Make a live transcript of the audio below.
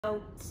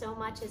So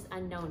much is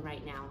unknown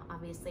right now.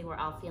 Obviously, we're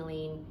all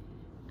feeling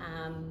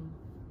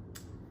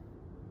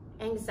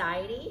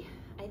anxiety.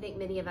 I think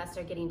many of us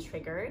are getting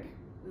triggered,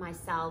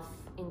 myself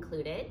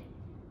included.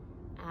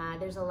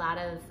 There's a lot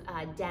of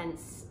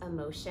dense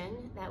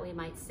emotion that we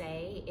might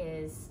say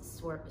is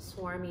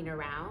swarming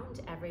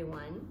around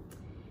everyone.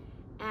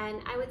 And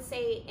I would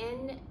say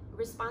in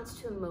response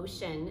to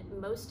emotion,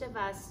 most of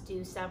us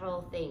do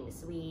several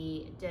things.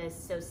 We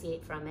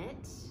dissociate from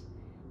it.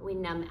 We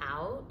numb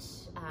out,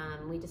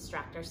 we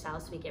distract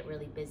ourselves, we get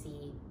really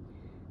busy,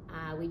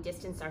 we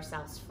distance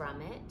ourselves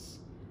from it.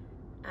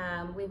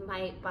 We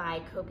might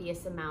buy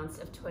copious amounts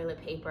of toilet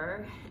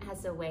paper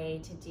as a way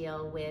to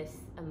deal with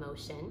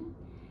emotion.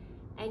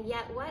 And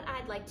yet what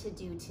I'd like to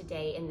do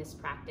today in this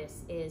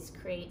practice is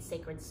create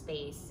sacred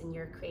space, and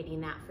you're creating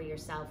that for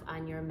yourself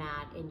on your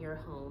mat in your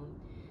home.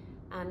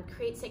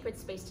 Create sacred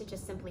space to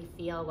just simply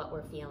feel what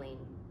we're feeling.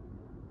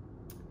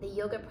 The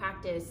yoga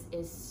practice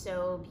is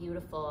so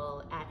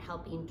beautiful at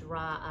helping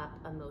draw up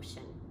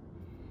emotion,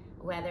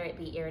 whether it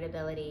be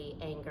irritability,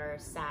 anger,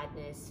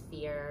 sadness,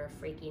 fear,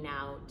 freaking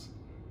out.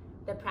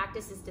 The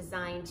practice is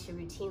designed to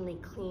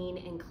routinely clean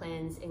and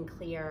cleanse and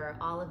clear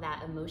all of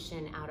that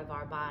emotion out of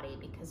our body,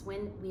 because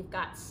when we've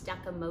got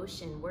stuck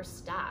emotion, we're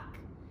stuck,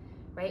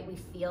 right? We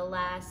feel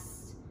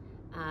less,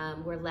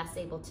 we're less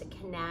able to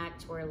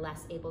connect, we're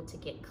less able to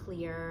get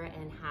clear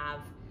and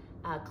have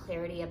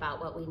clarity about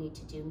what we need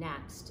to do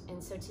next.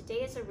 And so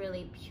today is a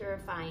really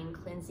purifying,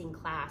 cleansing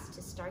class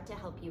to start to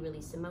help you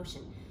release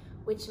emotion,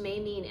 which may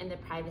mean in the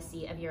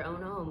privacy of your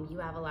own home, you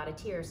have a lot of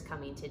tears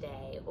coming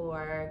today,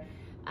 or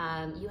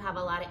you have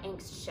a lot of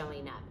angst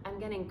showing up. I'm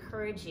going to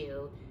encourage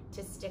you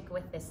to stick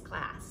with this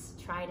class.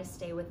 Try to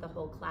stay with the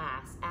whole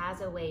class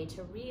as a way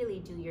to really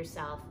do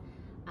yourself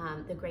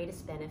the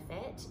greatest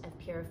benefit of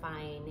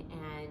purifying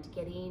and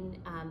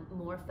getting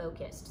more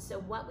focused. So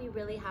what we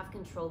really have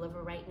control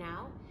over right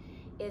now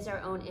is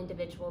our own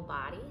individual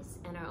bodies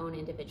and our own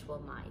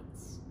individual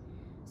minds.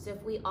 So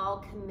if we all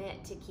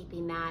commit to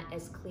keeping that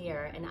as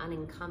clear and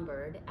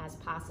unencumbered as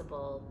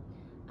possible,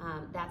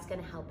 that's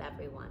going to help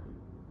everyone.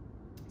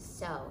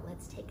 So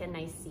let's take a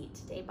nice seat.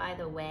 Today, by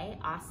the way,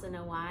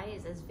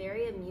 asana-wise is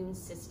very immune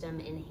system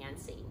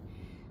enhancing.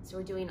 So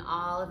we're doing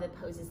all of the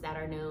poses that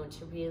are known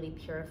to really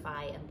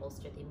purify and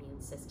bolster the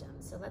immune system.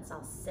 So let's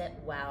all sit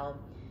well.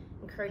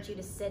 Encourage you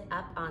to sit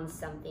up on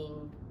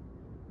something.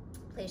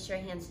 Place your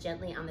hands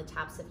gently on the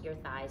tops of your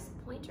thighs.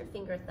 Pointer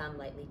finger, thumb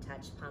lightly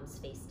touch, palms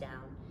face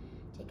down.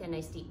 Take a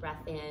nice deep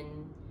breath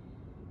in.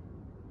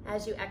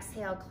 As you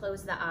exhale,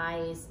 close the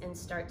eyes and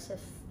start to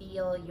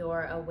feel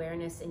your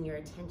awareness and your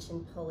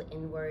attention pull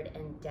inward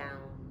and down.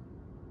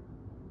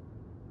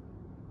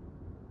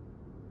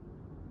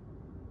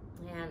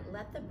 And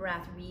let the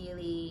breath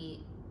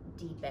really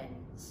deepen.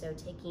 So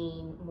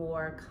taking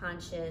more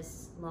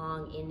conscious,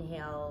 long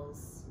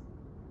inhales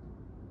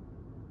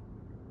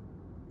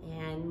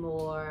and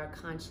more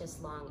conscious,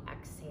 long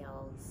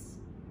exhales.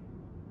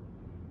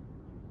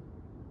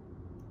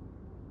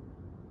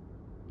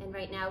 And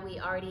right now we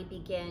already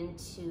begin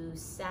to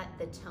set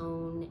the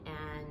tone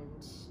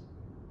and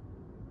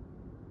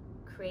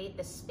create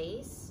the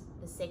space,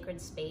 the sacred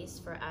space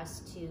for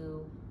us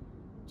to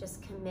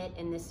just commit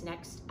in this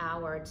next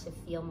hour to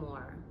feel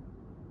more.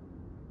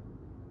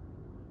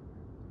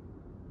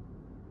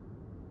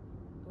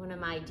 One of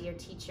my dear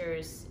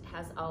teachers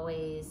has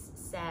always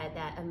said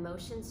that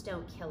emotions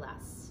don't kill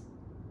us.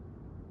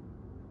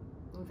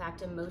 In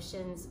fact,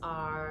 emotions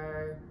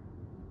are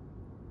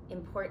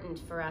important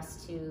for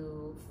us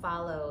to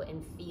follow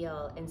and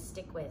feel and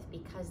stick with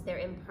because they're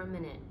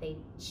impermanent. They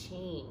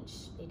change.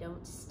 They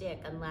don't stick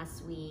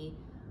unless we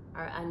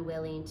are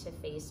unwilling to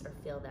face or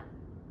feel them.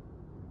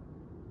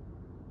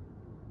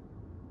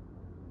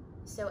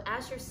 So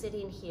as you're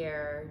sitting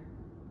here,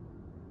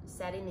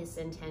 setting this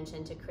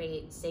intention to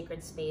create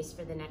sacred space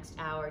for the next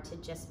hour to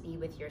just be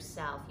with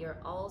yourself, you're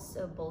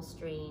also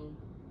bolstering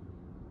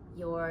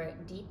your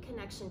deep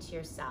connection to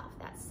yourself,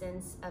 that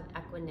sense of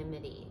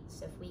equanimity.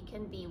 So if we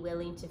can be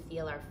willing to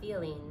feel our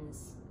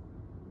feelings,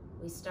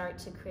 we start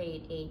to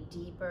create a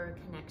deeper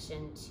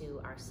connection to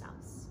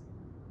ourselves.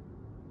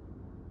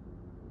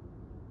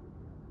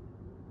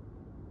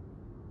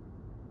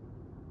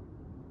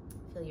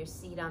 Feel your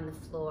seat on the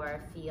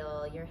floor,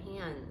 feel your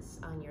hands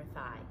on your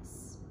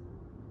thighs.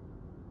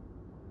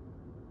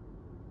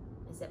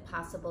 Is it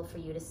possible for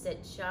you to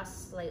sit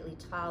just slightly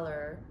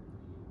taller?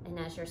 And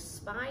as your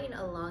spine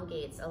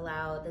elongates,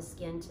 allow the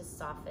skin to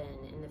soften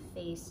and the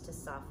face to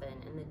soften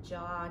and the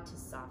jaw to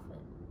soften.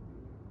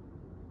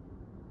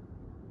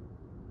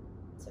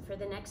 So for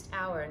the next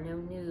hour, no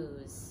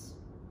news,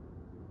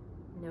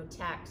 no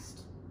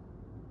text.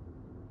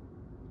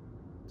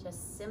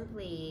 Just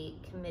simply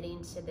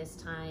committing to this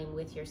time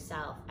with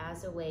yourself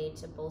as a way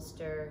to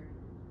bolster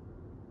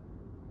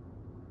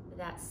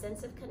that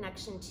sense of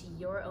connection to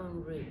your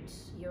own root,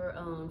 your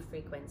own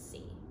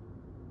frequency.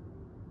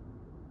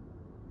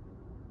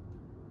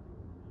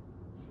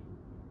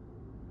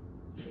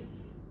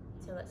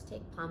 So let's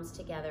take palms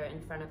together in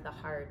front of the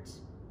heart.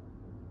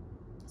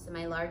 So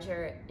my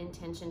larger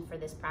intention for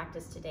this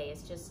practice today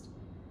is just,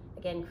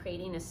 again,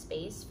 creating a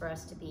space for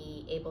us to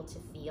be able to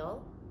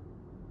feel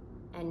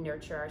and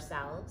nurture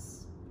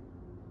ourselves.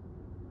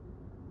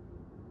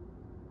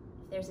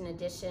 If there's an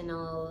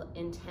additional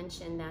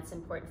intention that's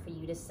important for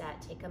you to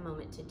set, take a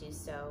moment to do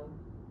so.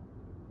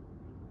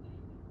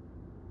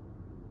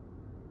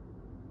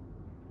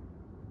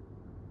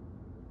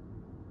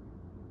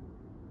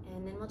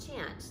 And then we'll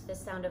chant the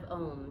sound of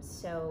ohms.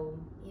 So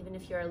even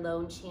if you're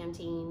alone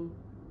chanting,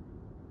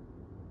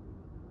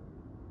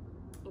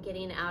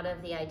 getting out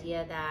of the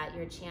idea that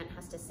your chant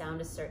has to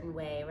sound a certain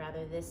way.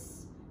 Rather,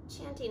 this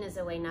chanting is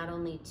a way not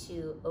only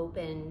to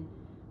open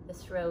the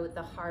throat,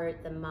 the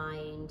heart, the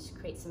mind,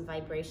 create some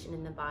vibration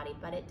in the body,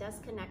 but it does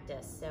connect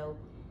us. So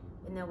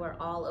even though we're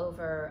all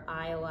over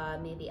Iowa,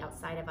 maybe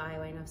outside of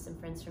Iowa, I know some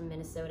friends from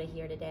Minnesota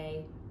here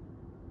today,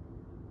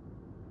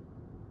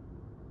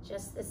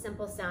 just the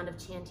simple sound of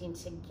chanting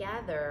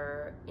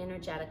together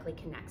energetically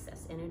connects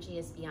us. Energy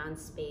is beyond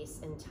space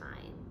and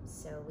time.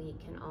 So we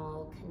can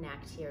all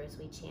connect here as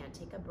we chant.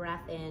 Take a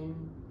breath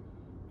in.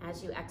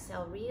 As you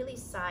exhale, really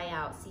sigh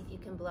out. See if you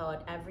can blow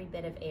out every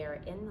bit of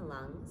air in the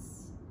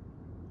lungs.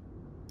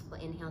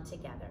 We'll inhale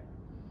together.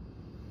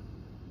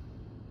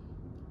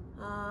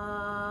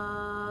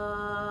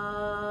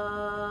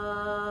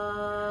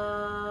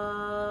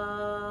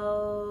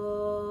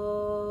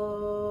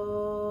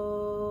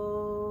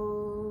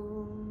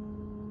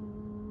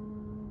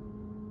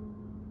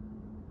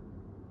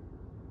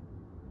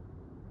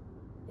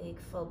 Big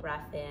full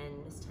breath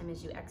in. This time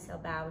as you exhale,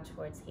 bow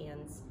towards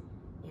hands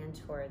and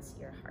towards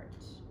your heart.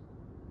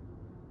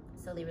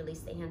 Slowly release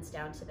the hands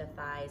down to the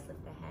thighs,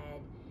 lift the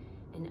head,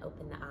 and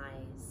open the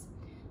eyes.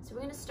 So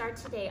we're going to start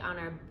today on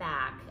our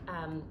back.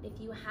 If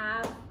you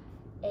have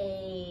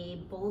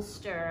a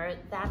bolster,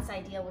 that's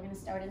ideal. We're going to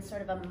start in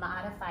sort of a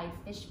modified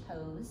fish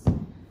pose.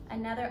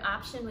 Another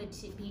option would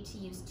be to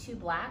use two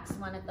blocks,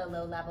 one at the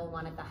low level,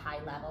 one at the high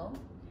level,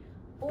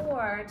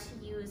 or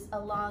to use a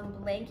long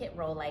blanket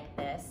roll like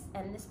this.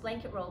 And this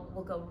blanket roll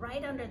will go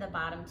right under the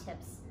bottom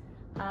tips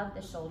of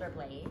the shoulder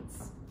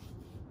blades.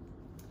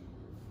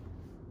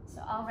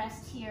 So I'll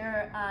rest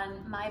here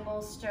on my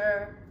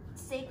bolster,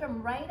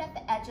 sacrum right at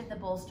the edge of the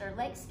bolster.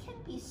 Legs can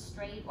be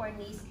straight or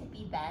knees can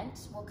be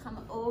bent. We'll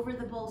come over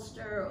the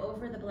bolster,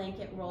 over the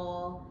blanket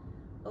roll,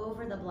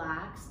 over the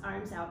blocks,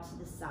 arms out to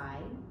the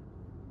side.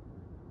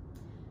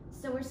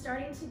 So we're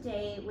starting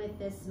today with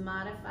this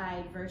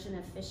modified version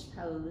of fish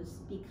pose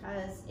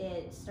because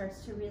it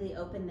starts to really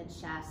open the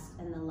chest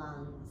and the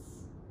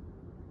lungs.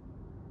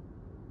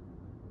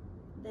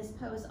 This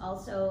pose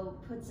also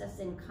puts us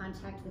in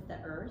contact with the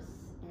earth,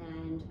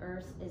 and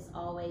earth is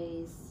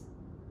always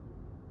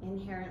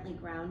inherently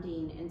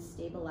grounding and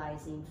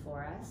stabilizing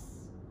for us,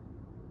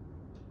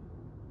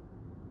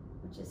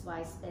 which is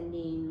why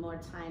spending more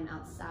time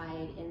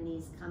outside in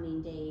these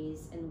coming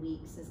days and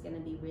weeks is going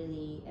to be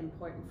really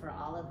important for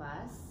all of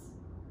us.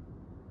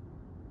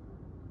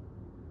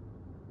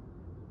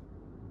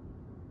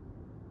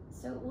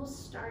 So we'll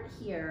start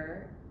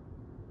here,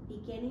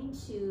 beginning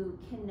to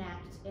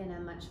connect in a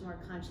much more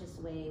conscious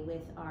way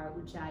with our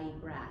Ujjayi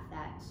breath,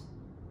 that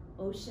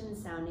ocean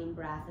sounding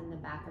breath in the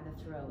back of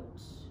the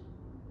throat.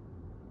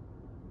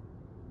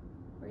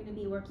 We're going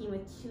to be working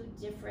with two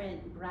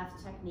different breath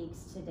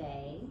techniques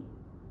today,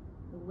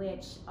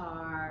 which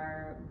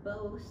are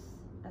both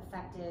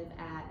effective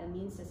at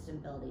immune system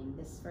building.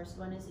 This first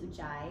one is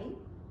Ujjayi,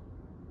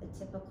 the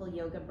typical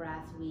yoga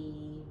breath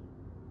we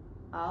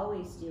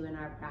always do in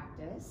our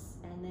practice.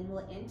 And then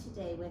we'll end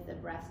today with a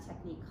breath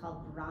technique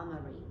called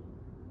Brahmari.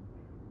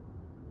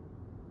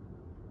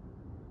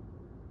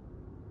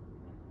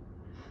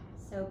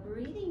 So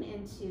breathing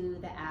into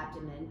the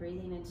abdomen,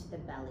 breathing into the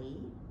belly.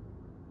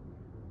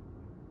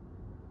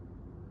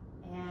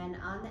 And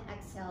on the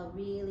exhale,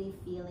 really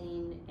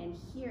feeling and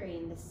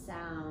hearing the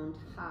sound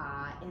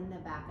ha in the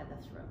back of the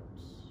throat.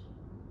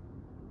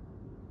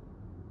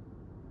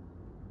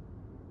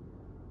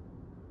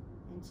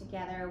 And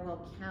together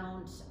we'll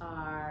count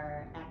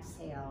our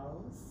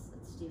exhales.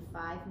 Let's do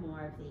 5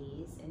 more of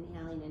these.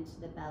 Inhaling into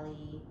the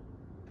belly.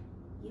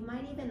 You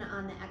might even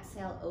on the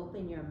exhale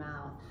open your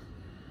mouth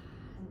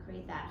and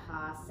create that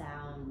ha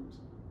sound.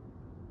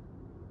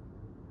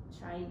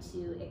 Trying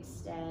to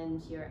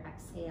extend your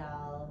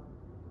exhale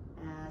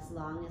as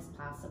long as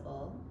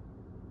possible.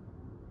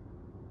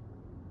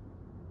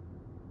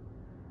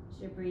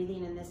 As you're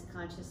breathing in this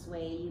conscious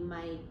way, you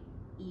might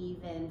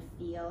even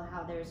feel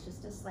how there's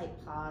just a slight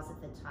pause at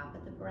the top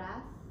of the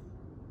breath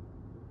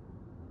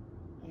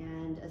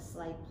and a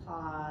slight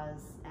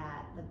pause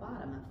at the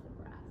bottom of the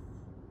breath.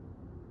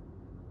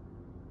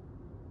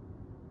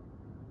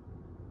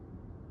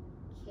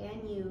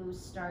 Can you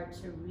start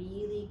to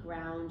really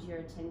ground your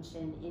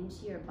attention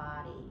into your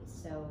body?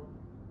 So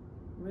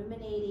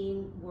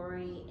ruminating,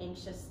 worry,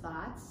 anxious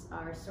thoughts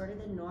are sort of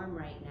the norm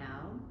right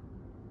now.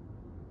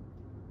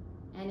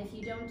 And if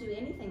you don't do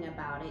anything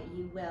about it,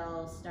 you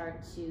will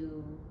start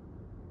to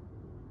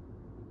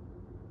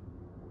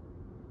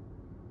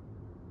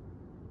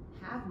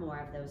have more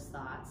of those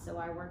thoughts. So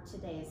our work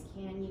today is,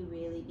 can you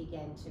really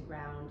begin to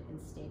ground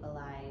and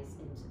stabilize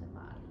into the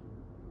body?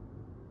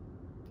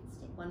 Let's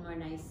take one more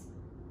nice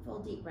full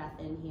deep breath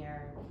in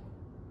here.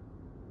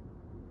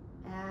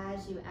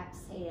 As you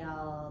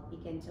exhale,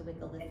 begin to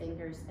wiggle the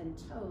fingers and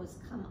toes,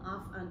 come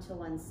off onto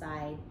one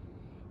side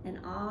and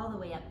all the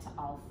way up to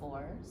all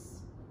fours.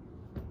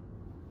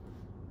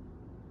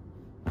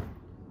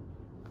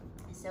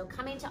 So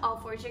coming to all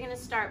fours, you're gonna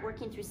start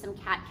working through some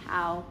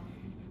cat-cow.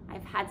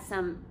 I've had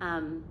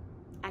some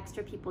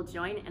extra people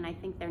join and I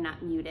think they're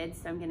not muted,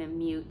 so I'm gonna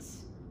mute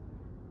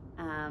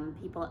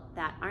people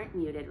that aren't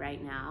muted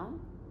right now.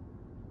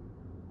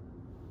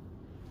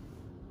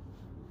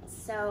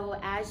 So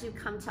as you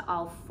come to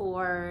all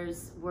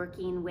fours,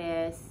 working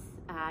with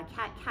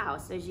cat-cow.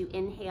 So as you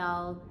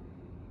inhale,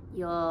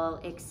 you'll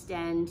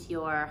extend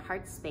your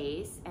heart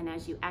space, and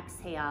as you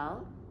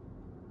exhale,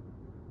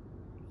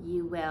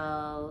 you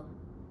will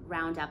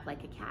round up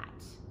like a cat.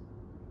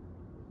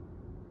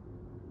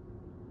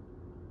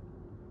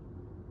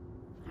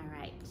 All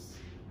right,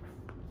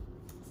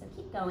 so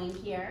keep going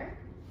here.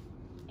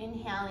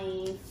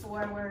 Inhaling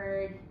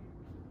forward,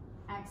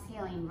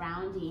 exhaling,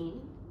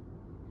 rounding.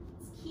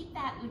 Keep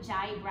that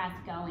Ujjayi breath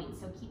going,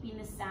 so keeping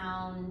the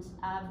sound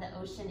of the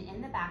ocean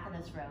in the back of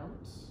the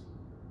throat.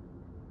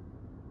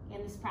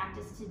 Again, this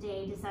practice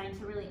today designed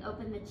to really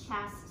open the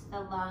chest,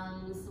 the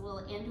lungs.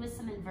 We'll end with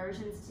some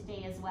inversions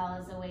today as well,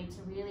 as a way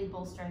to really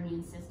bolster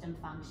immune system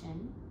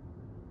function.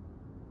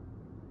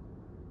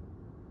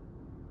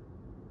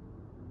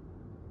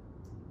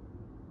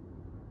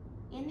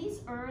 In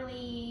these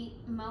early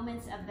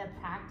moments of the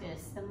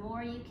practice, the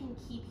more you can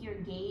keep your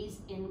gaze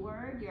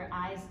inward, your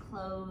eyes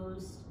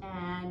closed,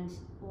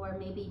 or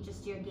maybe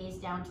just your gaze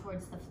down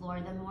towards the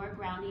floor, the more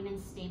grounding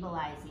and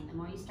stabilizing, the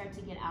more you start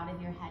to get out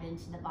of your head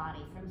into the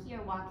body. From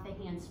here, walk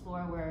the hands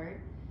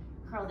forward,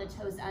 curl the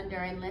toes under,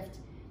 and lift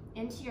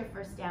into your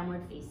first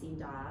downward facing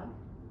dog.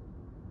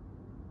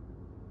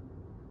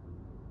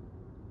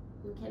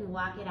 You can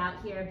walk it out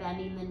here,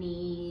 bending the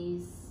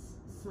knees,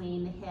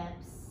 swinging the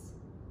hips.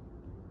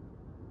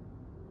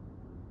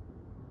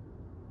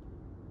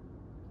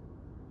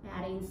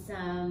 Adding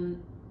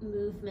some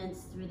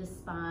movements through the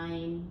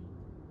spine.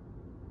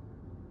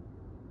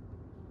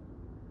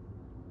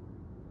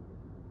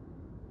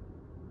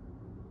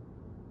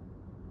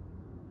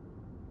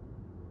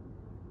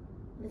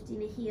 Lifting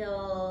the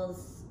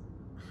heels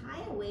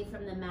high away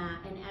from the mat,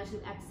 and as you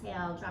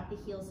exhale, drop the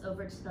heels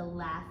over to the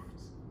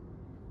left.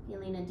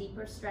 Feeling a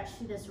deeper stretch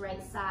through this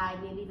right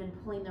side, maybe even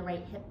pulling the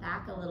right hip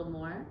back a little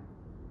more.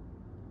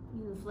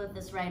 You can float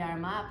this right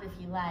arm up if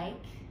you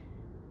like.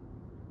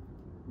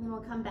 And then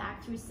we'll come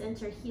back through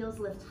center, heels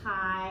lift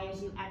high.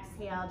 As you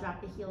exhale,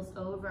 drop the heels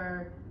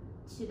over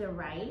to the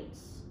right.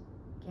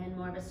 Again,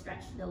 more of a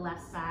stretch to the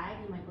left side.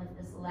 You might lift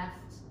this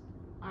left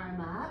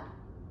arm up.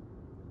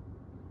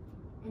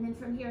 And then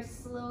from here,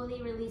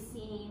 slowly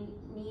releasing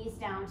knees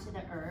down to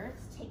the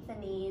earth. Take the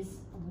knees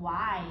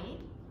wide,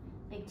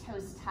 big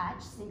toes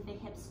touch, sink the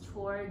hips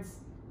towards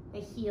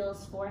the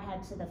heels,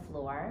 forehead to the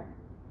floor.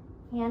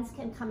 Hands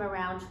can come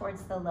around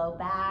towards the low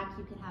back.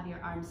 You can have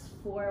your arms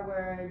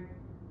forward,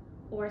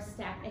 or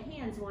stack the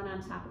hands one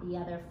on top of the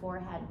other,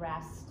 forehead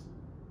rest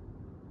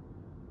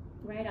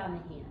right on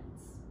the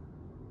hands.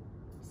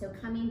 So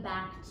coming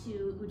back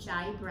to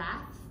Ujjayi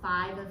breath,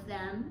 5 of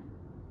them.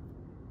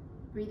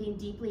 Breathing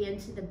deeply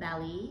into the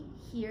belly,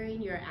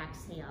 hearing your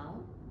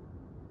exhale.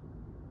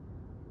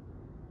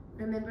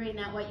 Remembering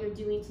that what you're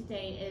doing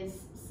today is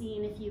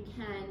seeing if you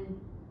can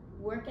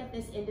work at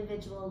this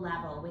individual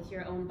level with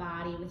your own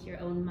body, with your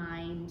own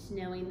mind,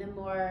 knowing the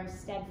more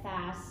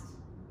steadfast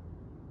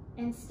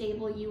and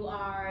stable you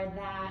are,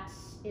 that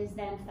is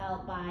then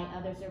felt by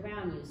others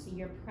around you. So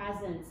your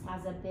presence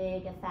has a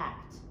big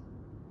effect.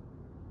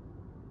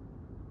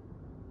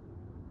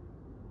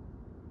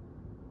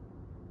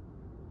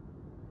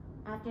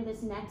 After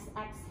this next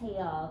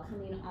exhale,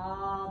 coming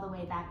all the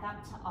way back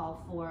up to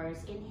all fours.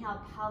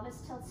 Inhale,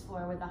 pelvis tilts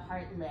forward, the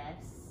heart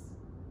lifts.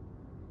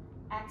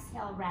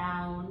 Exhale,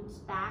 round,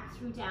 back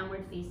through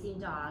downward facing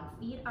dog.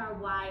 Feet are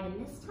wide,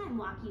 and this time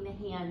walking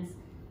the hands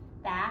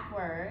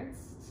backwards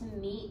to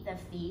meet the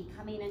feet,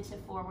 coming into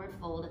forward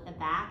fold at the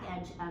back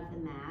edge of the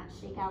mat.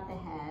 Shake out the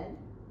head.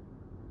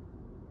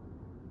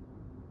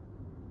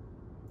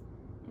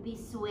 Maybe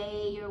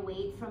sway your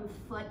weight from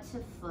foot to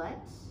foot.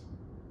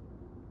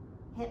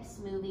 Hips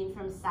moving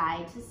from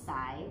side to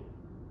side.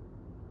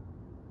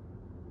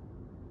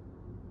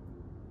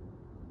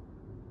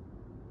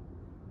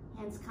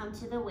 Hands come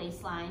to the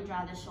waistline.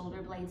 Draw the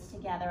shoulder blades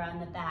together on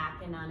the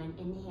back, and on an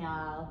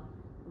inhale,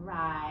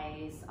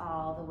 rise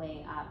all the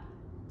way up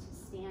to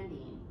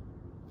standing.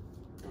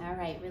 All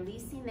right,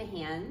 releasing the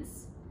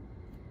hands.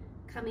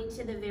 Coming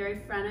to the very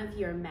front of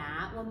your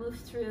mat, we'll move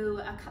through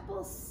a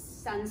couple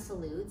sun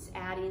salutes,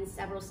 adding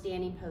several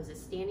standing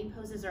poses. Standing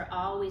poses are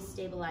always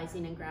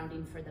stabilizing and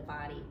grounding for the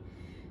body.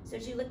 So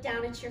as you look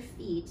down at your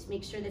feet,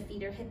 make sure the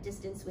feet are hip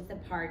distance width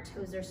apart,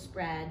 toes are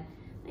spread.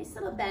 Nice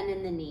little bend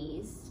in the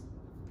knees.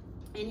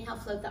 Inhale,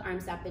 float the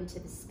arms up into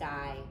the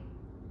sky.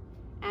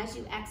 As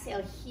you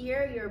exhale,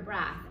 hear your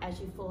breath as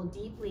you fold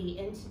deeply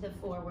into the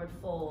forward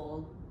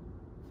fold.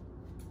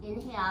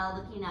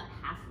 Inhale, looking up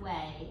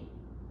halfway.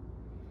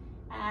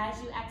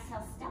 As you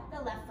exhale, step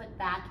the left foot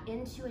back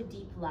into a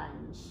deep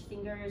lunge,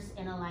 fingers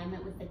in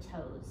alignment with the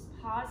toes.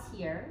 Pause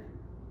here.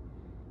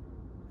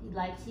 If you'd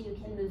like to, you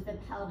can move the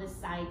pelvis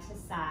side to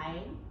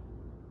side.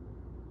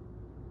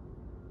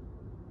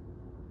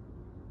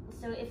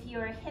 So if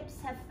your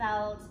hips have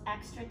felt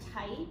extra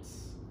tight,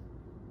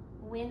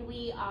 when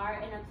we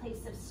are in a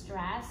place of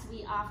stress,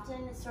 we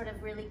often sort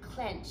of really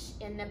clench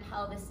in the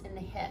pelvis and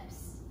the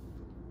hips.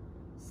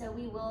 So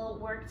we will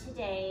work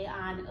today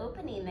on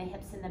opening the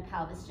hips and the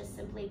pelvis, just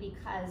simply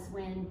because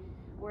when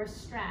we're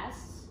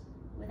stressed,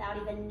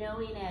 without even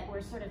knowing it,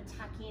 we're sort of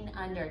tucking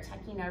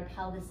our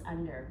pelvis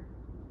under.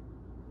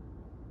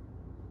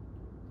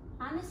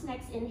 On this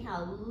next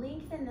inhale,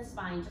 lengthen the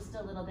spine just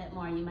a little bit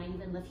more. You might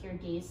even lift your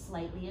gaze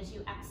slightly. As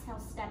you exhale,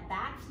 step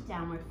back to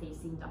downward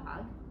facing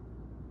dog.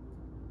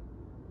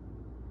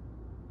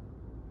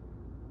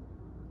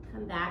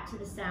 Come back to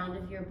the sound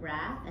of your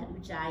breath, that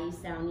ujjayi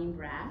sounding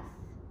breath.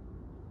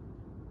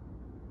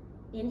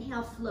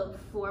 Inhale, float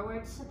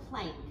forward to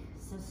plank.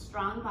 So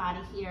strong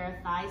body here,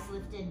 thighs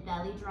lifted,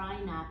 belly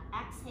drawing up.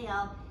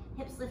 Exhale,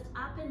 hips lift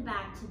up and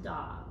back to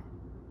dog.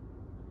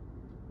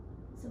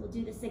 So we'll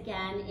do this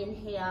again.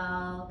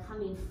 Inhale,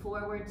 coming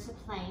forward to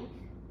plank.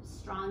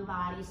 Strong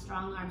body,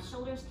 strong arms.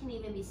 Shoulders can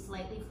even be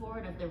slightly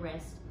forward of the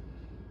wrist.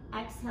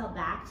 Exhale,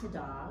 back to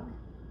dog.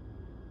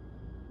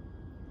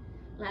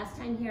 Last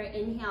time here,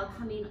 inhale,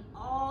 coming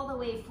all the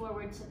way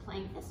forward to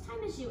plank. This time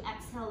as you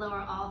exhale,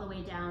 lower all the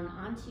way down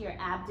onto your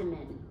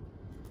abdomen.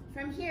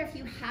 From here, if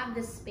you have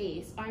the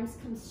space, arms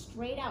come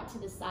straight out to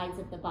the sides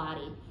of the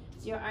body.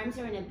 So your arms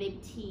are in a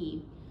big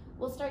T.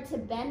 We'll start to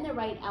bend the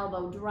right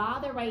elbow, draw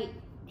the right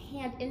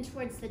hand in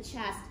towards the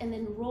chest, and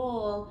then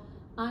roll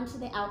onto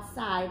the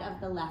outside of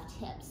the left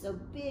hip. So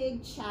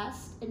big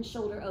chest and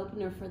shoulder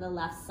opener for the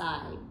left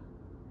side.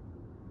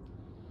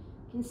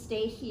 You can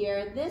stay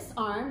here. This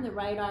arm, the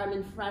right arm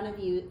in front of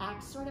you,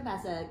 acts sort of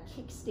as a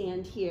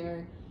kickstand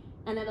here,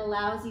 and it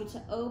allows you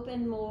to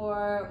open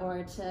more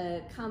or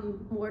to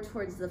come more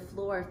towards the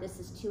floor if this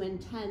is too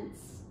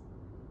intense.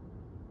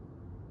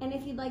 And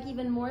if you'd like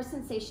even more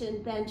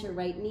sensation, bend your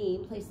right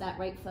knee, place that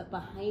right foot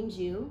behind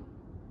you.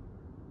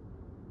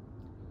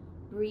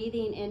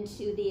 Breathing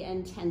into the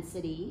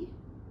intensity.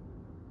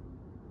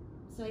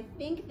 So I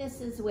think this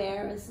is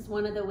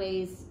one of the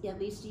ways, at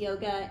least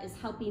yoga is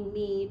helping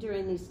me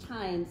during these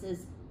times,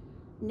 is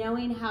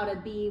knowing how to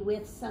be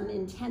with some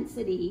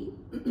intensity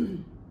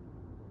and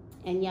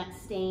yet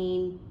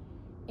staying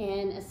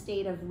in a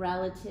state of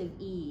relative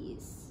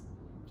ease.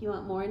 If you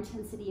want more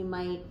intensity, you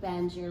might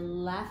bend your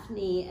left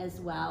knee as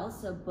well,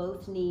 so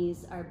both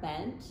knees are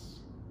bent.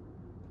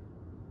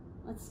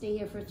 Let's stay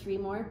here for 3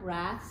 more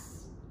breaths.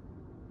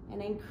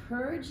 And I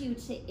encourage you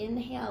to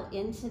inhale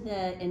into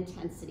the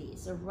intensity,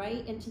 so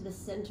right into the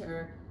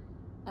center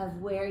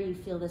of where you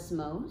feel this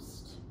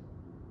most.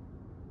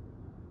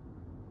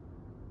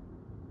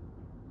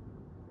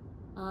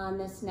 On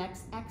this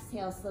next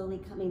exhale, slowly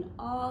coming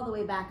all the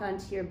way back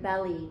onto your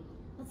belly.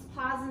 Let's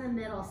pause in the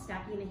middle,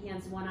 stacking the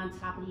hands one on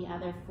top of the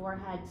other,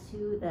 forehead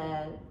to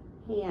the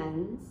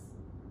hands.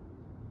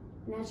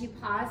 And as you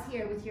pause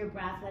here with your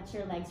breath, let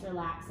your legs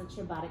relax, let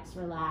your buttocks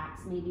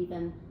relax, maybe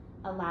even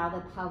allow the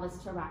pelvis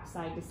to rock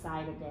side to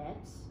side a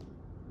bit.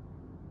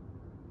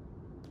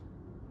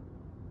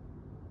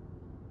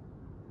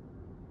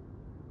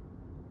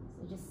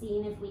 So just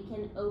seeing if we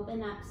can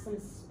open up some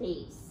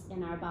space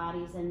in our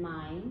bodies and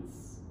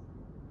minds.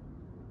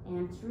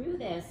 And through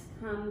this,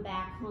 come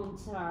back home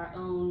to our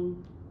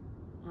own,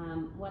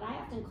 what I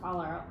often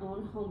call our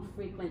own home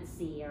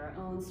frequency, our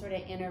own sort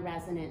of inner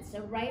resonance.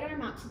 So right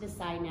arm out to the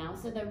side now.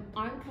 So the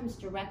arm comes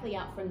directly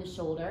out from the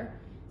shoulder.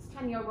 This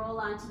time you'll roll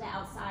onto the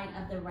outside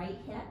of the right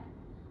hip.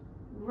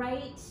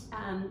 Right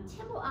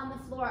temple on the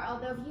floor,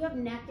 although if you have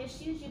neck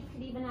issues, you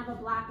could even have a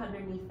block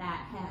underneath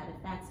that head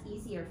if that's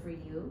easier for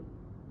you.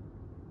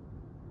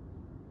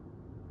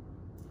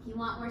 If you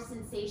want more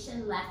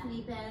sensation, left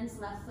knee bends,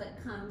 left foot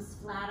comes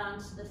flat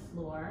onto the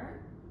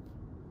floor.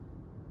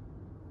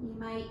 You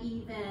might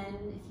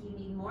even, if you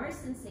need more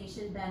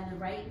sensation, bend the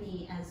right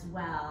knee as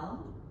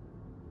well.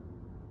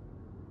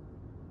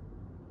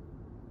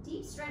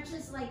 Deep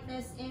stretches like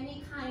this,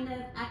 any kind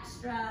of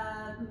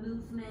extra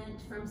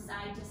movement from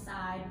side to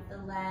side with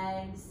the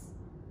legs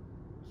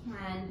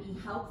can be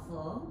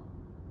helpful.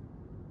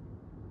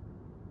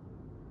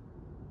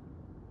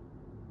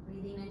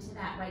 Breathing into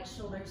that right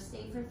shoulder.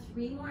 Stay for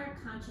 3 more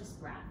conscious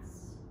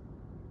breaths.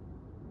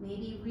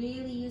 Maybe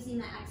really using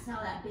the exhale,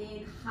 that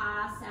big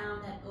ha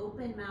sound, that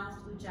open mouth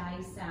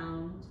ujjayi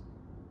sound,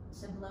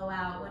 to blow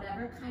out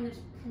whatever kind of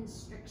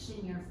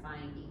constriction you're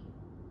finding.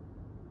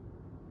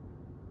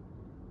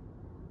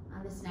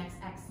 On this next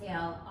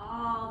exhale,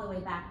 all the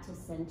way back to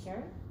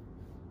center.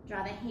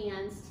 Draw the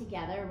hands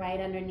together right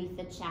underneath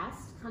the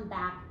chest. Come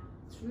back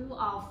through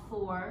all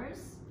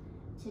 4s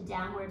to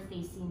downward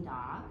facing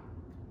dog.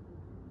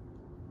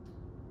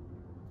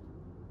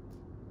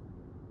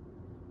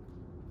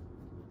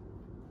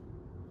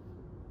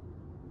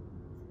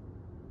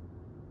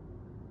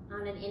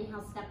 On an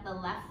inhale, step the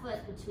left foot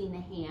between the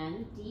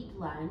hand, deep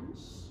lunge.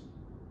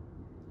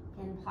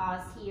 And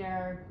pause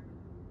here.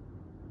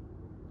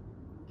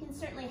 You can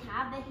certainly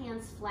have the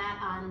hands flat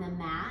on the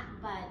mat,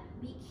 but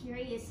be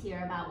curious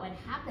here about what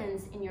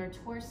happens in your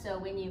torso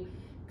when you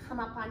come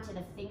up onto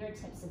the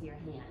fingertips of your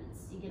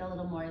hands. You get a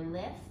little more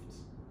lift.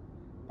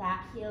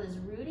 Back heel is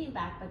rooting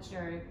back, but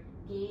your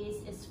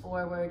gaze is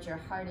forward, your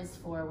heart is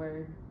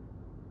forward.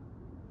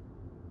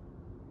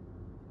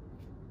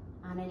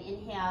 On an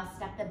inhale,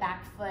 step the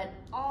back foot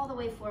all the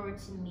way forward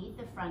to meet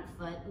the front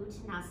foot,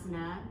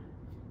 Uttanasana.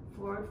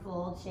 Forward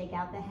fold, shake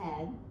out the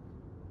head.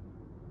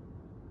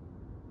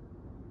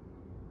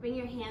 Bring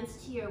your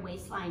hands to your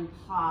waistline,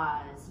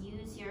 pause.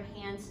 Use your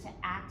hands to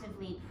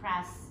actively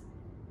press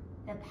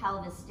the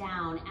pelvis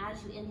down.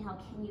 As you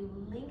inhale, can you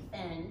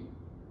lengthen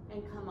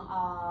and come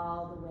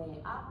all the way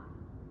up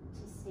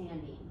to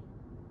standing?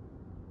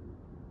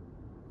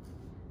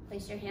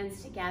 Place your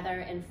hands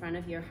together in front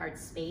of your heart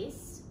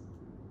space.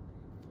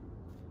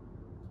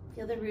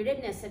 Feel the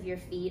rootedness of your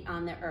feet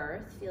on the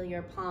earth. Feel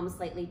your palms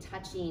lightly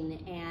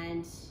touching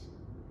and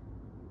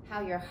how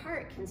your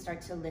heart can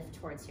start to lift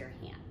towards your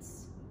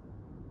hands.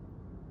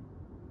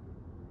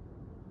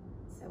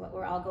 So what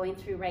we're all going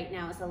through right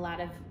now is a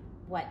lot of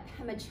what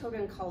Pema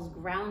Chodron calls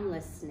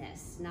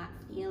groundlessness, not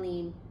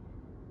feeling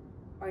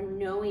or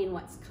knowing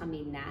what's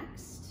coming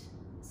next.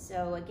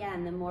 So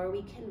again, the more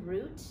we can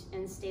root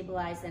and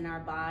stabilize in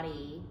our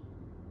body,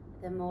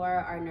 the more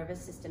our nervous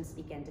systems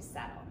begin to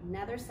settle.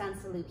 Another sun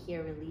salute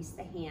here, release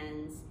the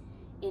hands.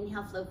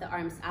 Inhale, float the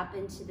arms up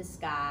into the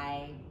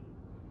sky.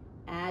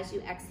 As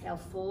you exhale,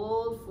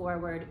 fold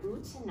forward,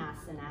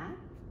 Uttanasana.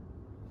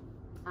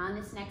 On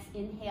this next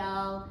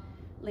inhale,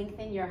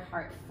 lengthen your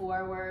heart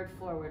forward,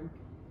 forward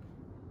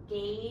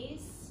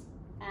gaze.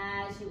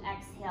 As you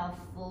exhale,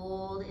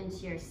 fold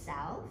into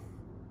yourself.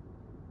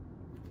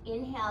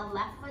 Inhale,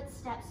 left foot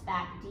steps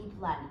back, deep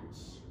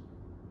lunge.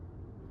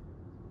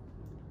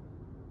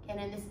 And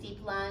in this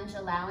deep lunge,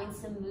 allowing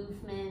some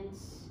movement,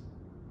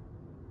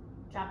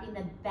 dropping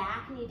the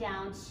back knee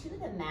down to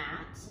the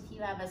mat. If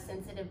you have a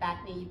sensitive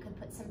back knee, you could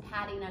put some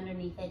padding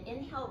underneath it.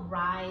 Inhale,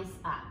 rise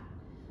up.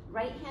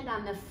 Right hand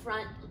on the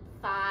front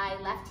thigh,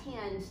 left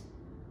hand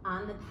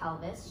on the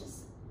pelvis,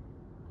 just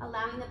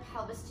allowing the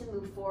pelvis to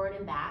move forward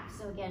and back.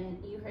 So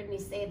again, you heard me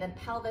say the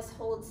pelvis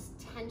holds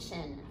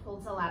tension,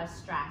 holds a lot of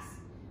stress.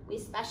 We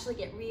especially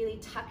get really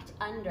tucked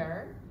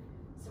under.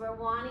 So we're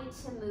wanting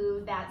to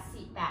move that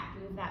seat back,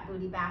 move that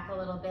booty back a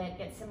little bit,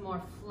 get some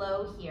more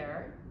flow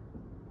here.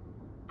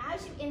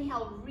 As you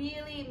inhale,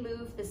 really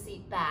move the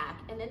seat back,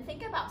 and then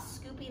think about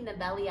scooping the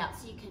belly out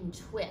so you can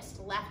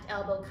twist. Left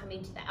elbow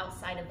coming to the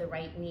outside of the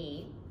right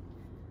knee.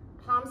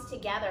 Palms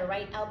together,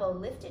 right elbow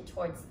lifted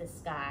towards the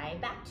sky.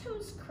 Back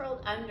toes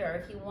curled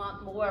under if you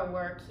want more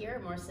work here,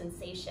 more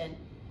sensation.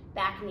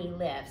 Back knee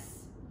lifts.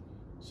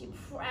 As you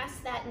press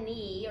that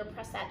knee or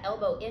press that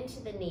elbow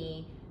into the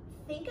knee,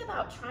 think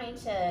about trying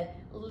to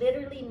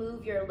literally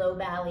move your low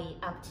belly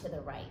up to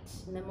the right.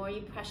 And the more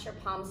you press your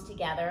palms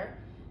together,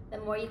 the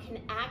more you can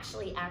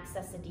actually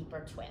access a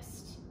deeper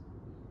twist.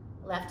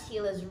 Left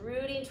heel is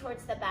rooting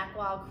towards the back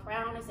wall,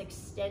 crown is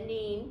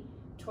extending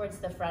towards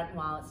the front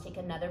wall. Let's take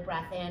another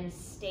breath in,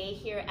 stay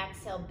here,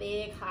 exhale,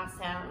 big ha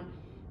sound,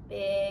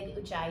 big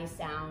ujjayi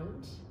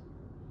sound.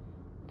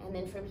 And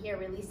then from here,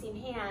 releasing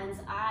hands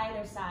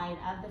either side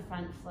of the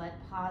front foot,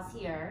 pause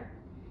here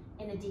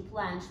in a deep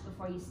lunge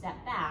before you step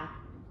back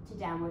to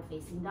downward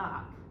facing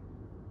dog.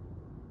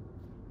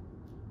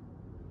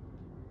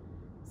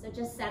 So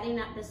just setting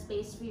up the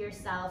space for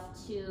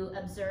yourself to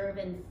observe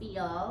and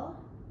feel.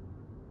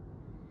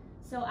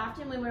 So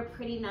often when we're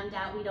pretty numbed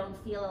out, we don't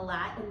feel a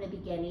lot in the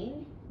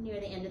beginning. Near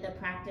the end of the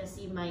practice,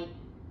 you might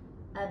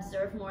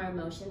observe more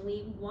emotion.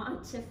 We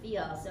want to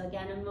feel. So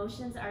again,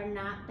 emotions are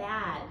not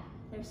bad.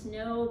 There's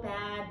no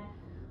bad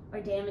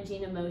or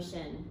damaging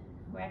emotion.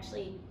 We're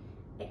actually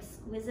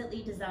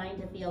exquisitely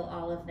designed to feel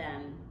all of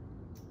them.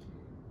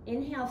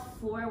 Inhale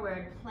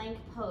forward, plank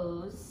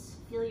pose.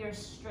 Feel your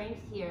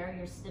strength here,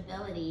 your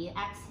stability.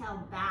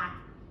 Exhale back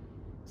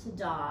to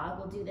dog.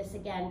 We'll do this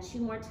again 2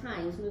 more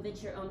times. Move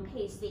at your own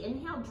pace. The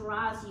inhale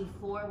draws you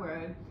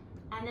forward,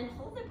 and then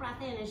hold the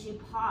breath in as you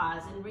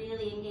pause and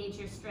really engage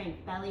your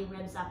strength. Belly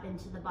ribs up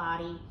into the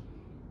body.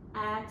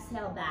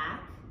 Exhale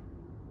back.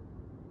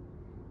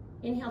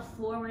 Inhale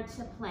forward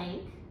to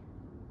plank.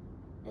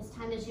 This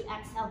time as you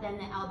exhale, bend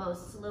the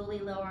elbows, slowly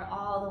lower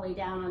all the way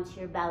down onto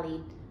your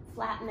belly.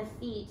 Flatten the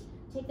feet.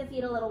 Take the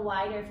feet a little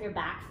wider if your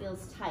back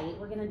feels tight.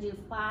 We're gonna do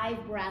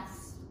 5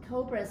 breaths,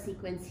 cobra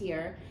sequence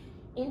here.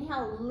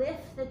 Inhale,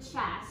 lift the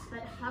chest,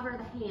 but hover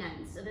the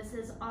hands. So this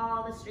is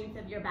all the strength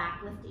of your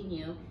back lifting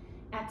you.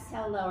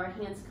 Exhale, lower,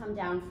 hands come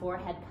down,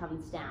 forehead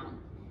comes down.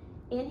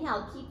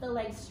 Inhale, keep the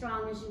legs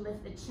strong as you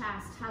lift the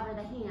chest, hover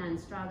the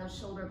hands, draw those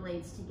shoulder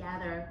blades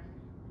together.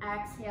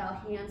 Exhale,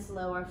 hands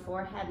lower,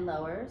 forehead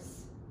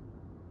lowers.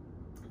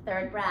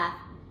 3rd breath,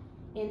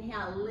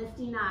 inhale,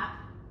 lifting up,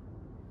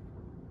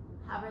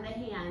 hover the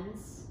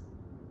hands,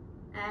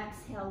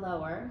 exhale,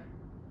 lower.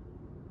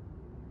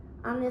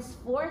 On this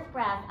fourth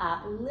breath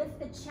up, lift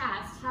the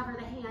chest, hover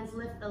the hands,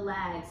 lift the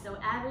legs. So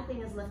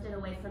everything is lifted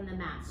away from the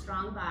mat.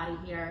 Strong body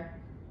here.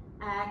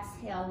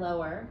 Exhale,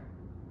 lower.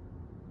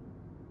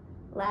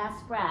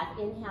 Last breath,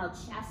 inhale,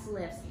 chest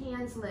lifts,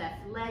 hands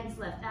lift, legs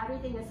lift,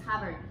 everything is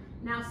hovered.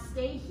 Now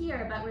stay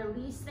here, but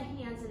release the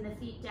hands and the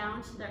feet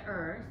down to the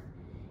earth.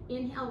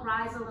 Inhale,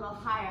 rise a little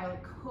higher,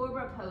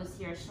 cobra pose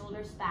here,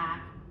 shoulders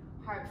back,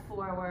 heart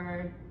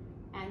forward,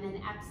 and then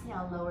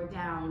exhale, lower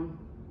down.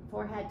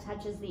 Forehead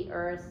touches the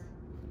earth.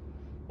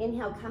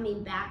 Inhale,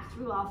 coming back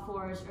through all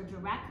fours or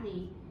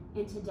directly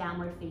into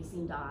downward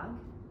facing dog.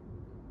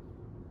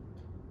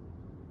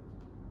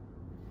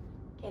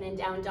 And in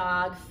down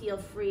dog, feel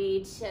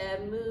free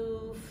to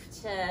move,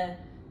 to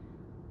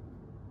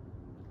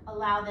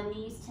allow the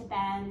knees to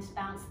bend,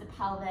 bounce the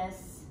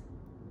pelvis.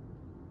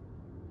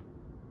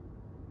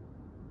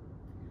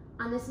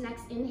 On this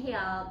next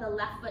inhale, the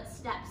left foot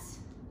steps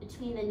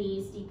between the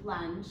knees, deep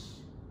lunge.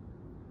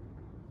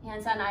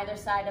 Hands on either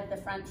side of the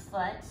front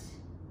foot.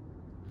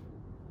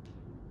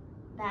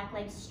 Back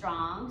leg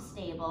strong,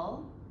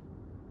 stable.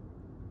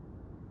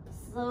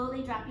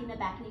 Slowly dropping the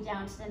back knee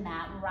down to the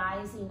mat,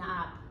 rising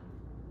up.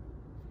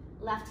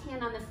 Left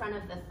hand on the front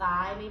of the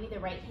thigh, maybe the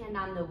right hand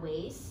on the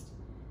waist.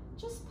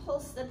 Just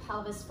pulse the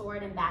pelvis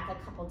forward and back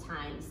a couple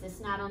times. This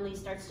not only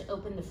starts to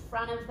open the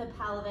front of the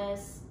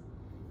pelvis,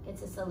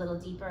 gets us a little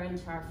deeper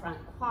into our front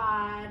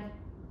quad.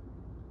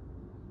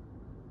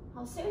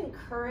 Also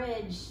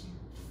encourage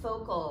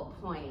focal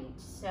point.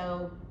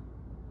 So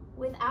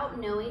without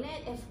knowing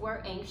it, if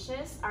we're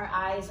anxious, our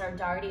eyes are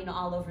darting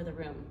all over the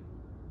room.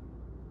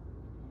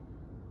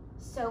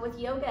 So with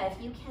yoga,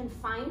 if you can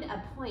find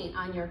a point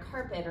on your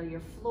carpet or your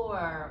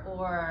floor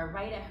or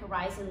right at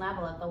horizon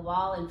level at the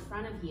wall in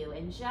front of you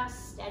and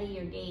just steady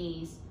your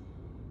gaze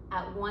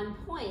at one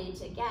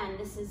point, again,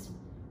 this is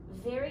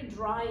very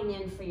drawing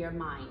in for your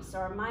mind. So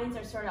our minds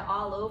are sort of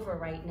all over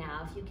right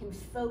now. If you can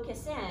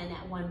focus in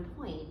at one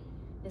point,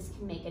 this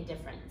can make a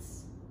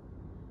difference.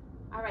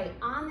 All right,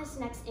 on this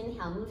next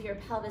inhale, move your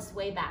pelvis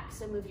way back.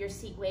 So move your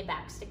seat way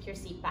back, stick your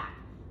seat back.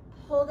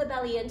 Pull the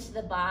belly into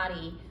the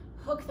body.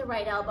 Hook the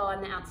right elbow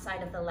on the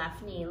outside of the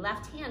left knee.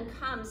 Left hand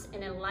comes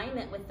in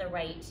alignment with the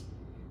right.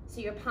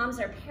 So your palms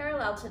are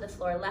parallel to the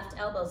floor, left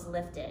elbow's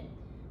lifted.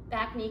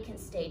 Back knee can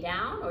stay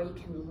down, or you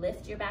can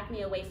lift your back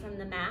knee away from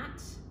the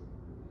mat.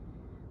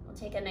 We'll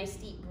take a nice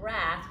deep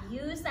breath.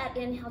 Use that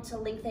inhale to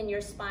lengthen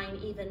your spine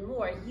even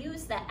more.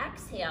 Use the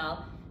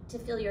exhale to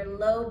feel your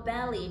low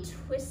belly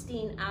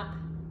twisting up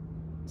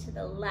to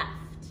the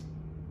left.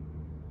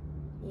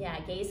 Yeah,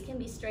 gaze can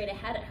be straight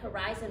ahead at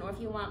horizon, or if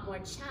you want more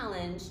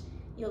challenge,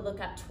 you'll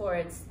look up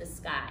towards the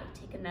sky.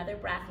 Take another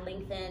breath,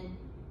 lengthen.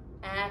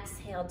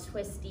 Exhale,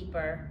 twist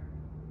deeper.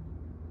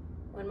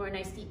 One more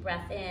nice deep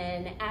breath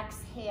in.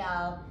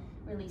 Exhale,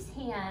 release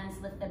hands,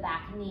 lift the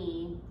back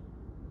knee.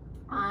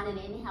 On an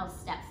inhale,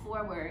 step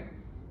forward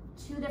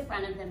to the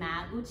front of the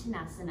mat,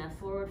 Uttanasana,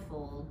 forward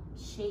fold,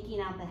 shaking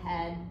out the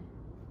head.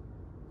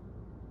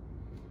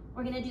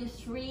 We're gonna do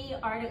 3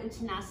 Ardha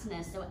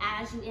Uttanasana. So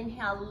as you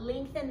inhale,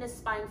 lengthen the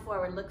spine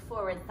forward, look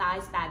forward,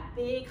 thighs back,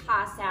 big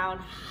ha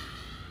sound.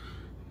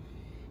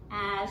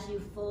 As you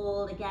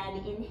fold, again,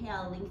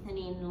 inhale,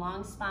 lengthening,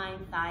 long spine,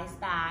 thighs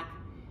back.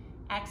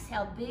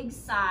 Exhale, big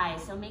sigh,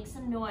 so make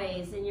some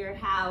noise in your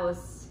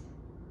house.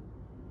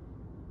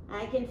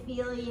 I can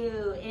feel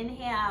you.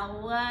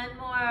 Inhale, one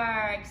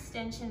more,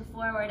 extension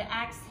forward.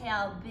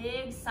 Exhale,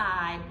 big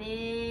sigh,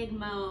 big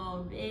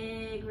moan,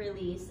 big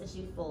release as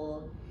you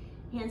fold.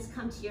 Hands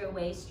come to your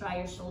waist, draw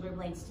your shoulder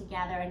blades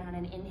together, and on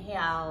an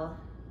inhale,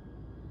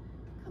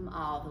 come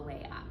all the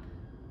way up.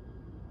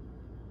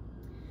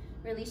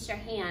 Release your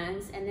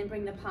hands and then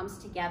bring the palms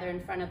together in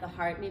front of the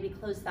heart. Maybe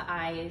close the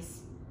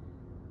eyes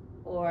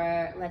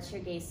or let your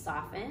gaze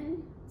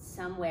soften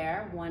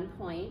somewhere, one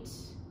point.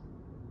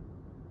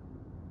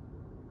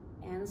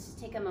 And let's just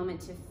take a moment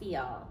to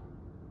feel.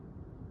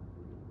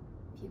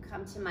 If you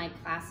come to my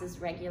classes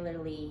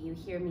regularly, you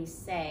hear me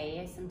say,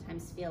 I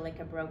sometimes feel like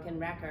a broken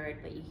record,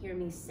 but you hear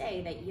me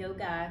say that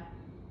yoga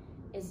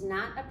is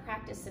not a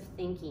practice of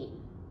thinking.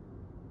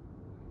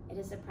 It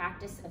is a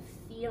practice of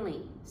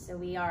feeling. So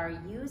we are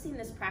using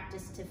this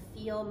practice to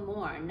feel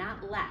more,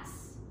 not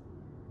less.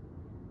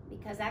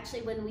 Because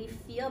actually when we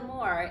feel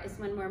more is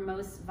when we're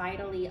most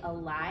vitally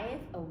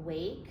alive,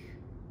 awake,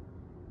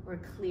 we're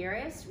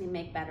clearest, we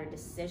make better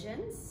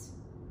decisions.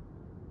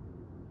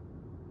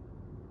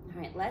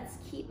 All right, let's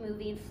keep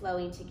moving,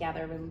 flowing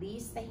together.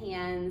 Release the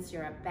hands,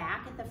 you're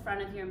back at the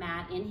front of your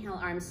mat. Inhale,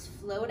 arms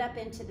float up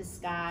into the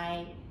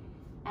sky.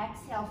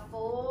 Exhale,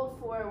 fold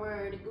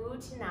forward,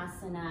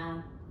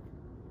 Uttanasana.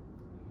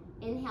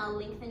 Inhale,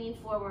 lengthening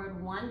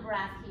forward, one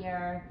breath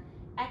here.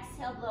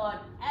 Exhale, blow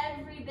out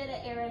every bit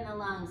of air in the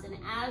lungs. And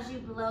as you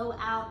blow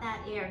out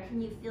that air,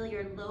 can you feel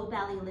your low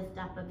belly lift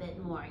up a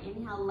bit more?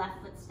 Inhale,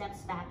 left foot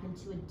steps back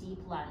into a deep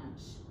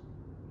lunge.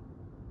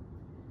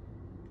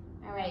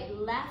 All right,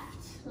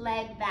 left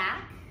leg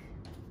back.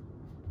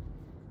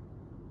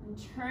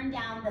 And turn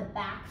down the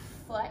back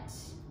foot.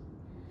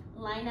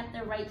 line up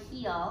the right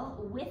heel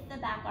with the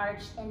back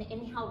arch and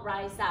inhale,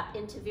 rise up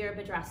into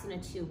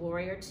Virabhadrasana 2,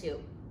 Warrior 2.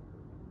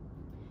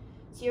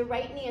 So your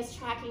right knee is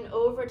tracking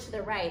over to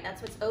the right.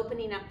 That's what's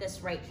opening up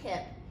this right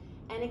hip.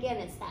 And again,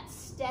 it's that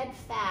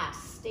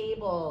steadfast,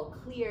 stable,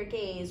 clear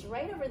gaze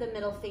right over the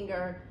middle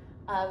finger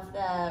of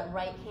the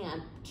right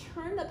hand.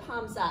 Turn the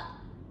palms up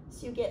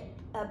so you get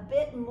a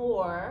bit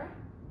more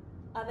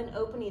of an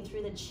opening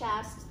through the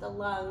chest, the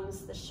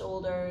lungs, the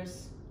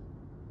shoulders.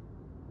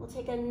 We'll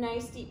take a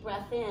nice deep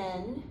breath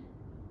in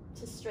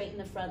to straighten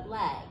the front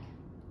leg.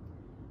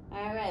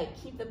 All right,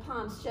 keep the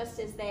palms just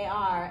as they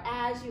are.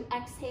 As you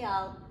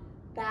exhale,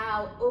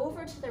 bow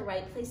over to the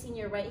right, placing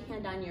your right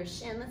hand on your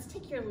shin. Let's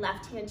take your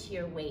left hand to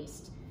your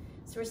waist.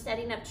 So we're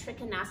setting up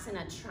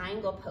Trikonasana,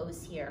 triangle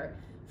pose here.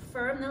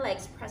 Firm the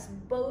legs, press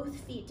both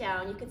feet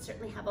down. You could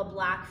certainly have a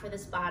block for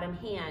this bottom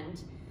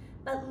hand,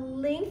 but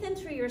lengthen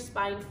through your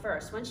spine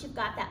first. Once you've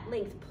got that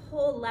length,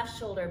 pull left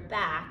shoulder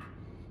back,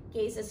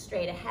 gaze is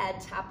straight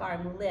ahead, top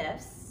arm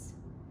lifts.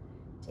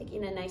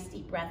 Taking a nice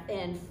deep breath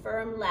in,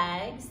 firm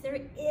legs.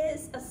 There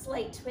is a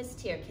slight twist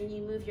here. Can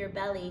you move your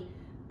belly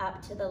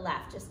up to the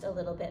left just a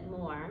little bit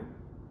more?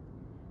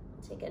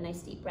 Take a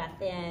nice deep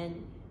breath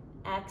in.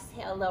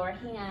 Exhale, lower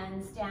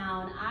hands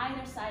down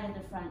either side of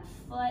the front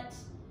foot.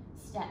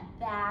 Step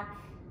back,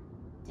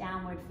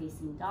 downward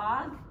facing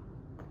dog.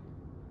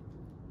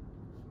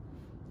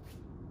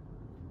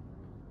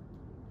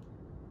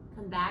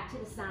 Come back to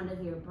the sound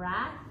of your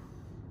breath.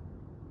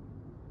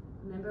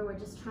 Remember, we're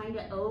just trying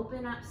to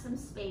open up some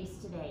space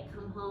today.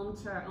 Come home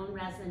to our own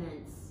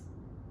resonance.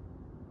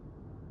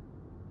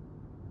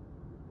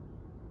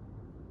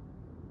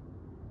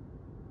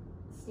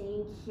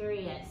 Staying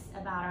curious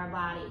about our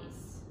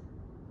bodies.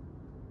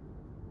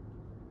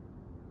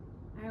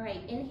 All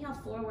right, inhale,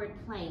 forward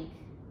plank.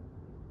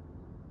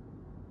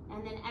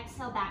 And then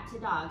exhale back to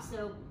dog.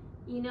 So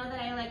you know that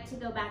I like to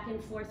go back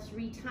and forth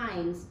 3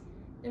 times.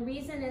 The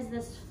reason is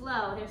this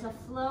flow. There's a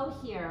flow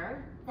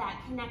here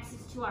that connects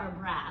us to our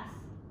breath.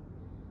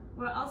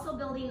 We're also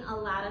building a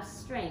lot of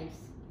strength.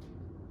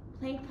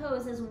 Plank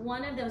pose is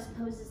one of those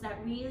poses that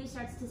really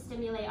starts to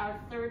stimulate our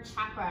 3rd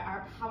chakra,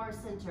 our power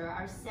center,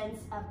 our sense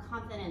of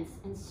confidence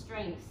and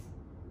strength.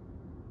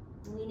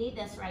 We need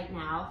this right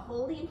now.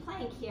 Holding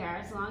plank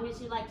here, as long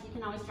as you like, you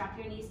can always drop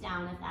your knees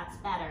down if that's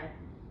better.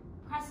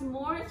 Press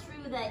more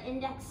through the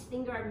index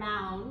finger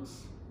mound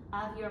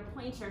of your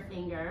pointer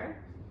finger.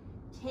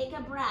 Take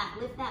a breath,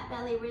 lift that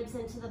belly, ribs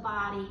into the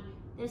body.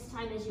 This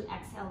time as you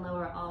exhale,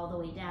 lower all the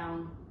way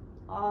down,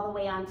 all the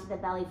way onto the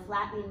belly,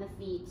 flattening the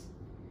feet.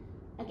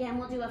 Again,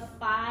 we'll do a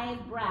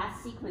 5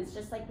 breath sequence,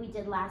 just like we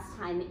did last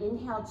time.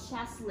 Inhale,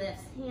 chest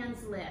lifts,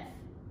 hands lift.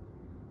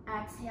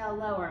 Exhale,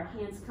 lower,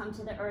 hands come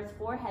to the earth,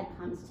 forehead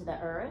comes to the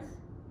earth.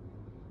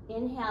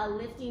 Inhale,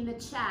 lifting the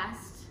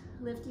chest,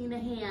 lifting the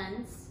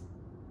hands.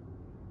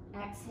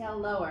 Exhale,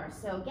 lower.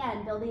 So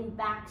again, building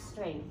back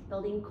strength,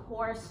 building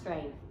core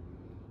strength.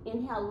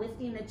 Inhale,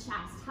 lifting the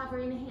chest,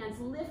 hovering the hands,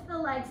 lift the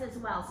legs as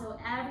well. So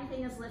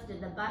everything is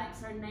lifted, the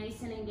buttocks are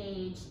nice and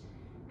engaged.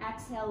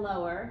 Exhale,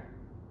 lower.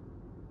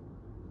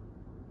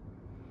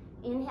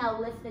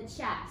 Inhale, lift the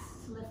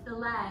chest, lift the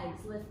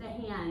legs, lift the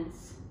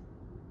hands.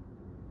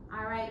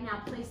 All right,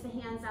 now place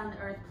the hands on the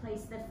earth,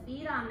 place the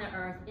feet on the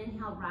earth.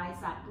 Inhale,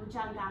 rise up,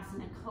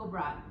 Bhujangasana,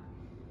 Cobra.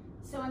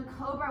 So in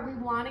Cobra, we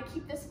want to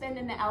keep this bend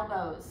in the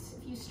elbows.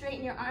 If you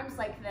straighten your arms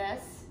like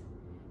this,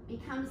 it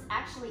becomes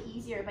actually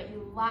easier, but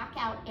you lock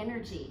out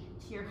energy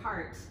to your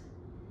heart.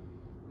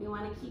 We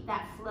want to keep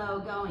that flow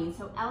going.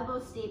 So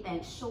elbows stay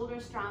bent,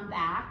 shoulders drawn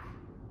back,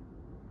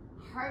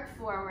 heart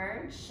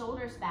forward,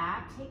 shoulders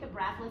back. Take a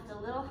breath, lift a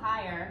little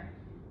higher,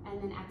 and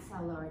then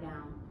exhale, lower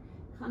down.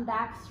 Come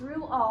back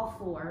through all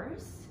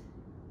 4s,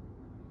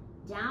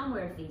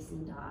 downward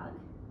facing dog.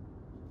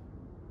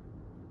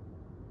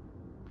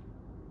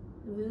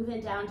 Move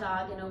in down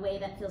dog in a way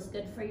that feels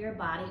good for your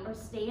body, or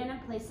stay in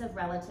a place of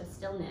relative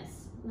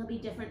stillness. It'll be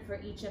different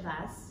for each of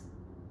us.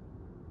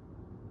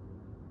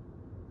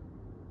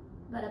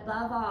 But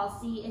above all,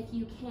 see if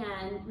you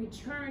can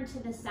return to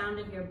the sound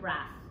of your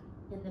breath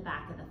in the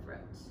back of the throat.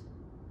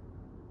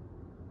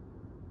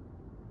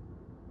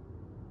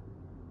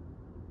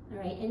 All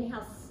right,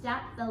 inhale,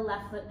 step the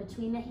left foot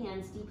between the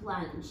hands, deep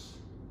lunge.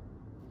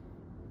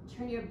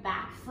 Turn your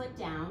back foot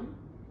down.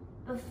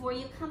 Before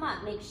you come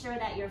up, make sure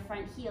that your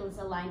front heel is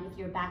aligned with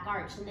your back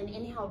arch, and then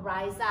inhale,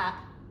 rise up.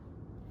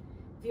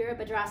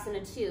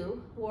 Virabhadrasana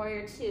 2,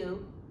 Warrior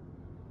 2.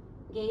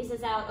 Gaze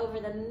is out over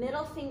the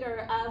middle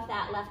finger of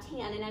that left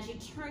hand, and as you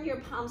turn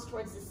your palms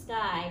towards the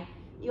sky,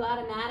 you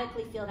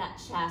automatically feel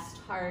that chest,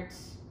 heart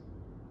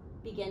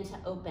begin to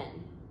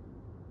open.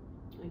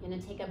 We're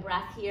gonna take a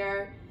breath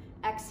here.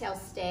 Exhale,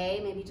 stay,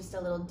 maybe just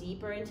a little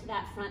deeper into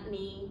that front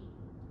knee.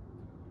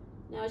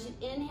 Now as you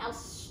inhale,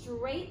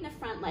 straighten the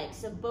front leg.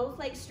 So both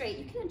legs straight.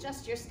 You can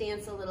adjust your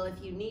stance a little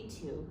if you need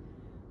to.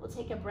 We'll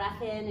take a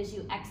breath in as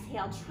you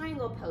exhale,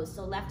 triangle pose.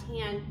 So left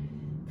hand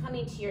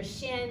coming to your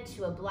shin,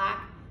 to a block.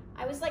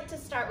 I always like to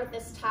start with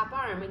this top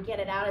arm and get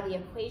it out of the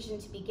equation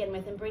to begin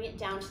with and bring it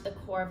down to the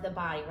core of the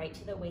body, right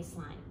to the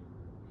waistline.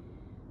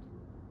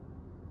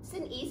 It's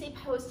an easy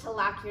pose to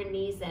lock your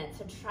knees in,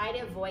 so try to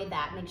avoid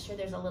that. Make sure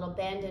there's a little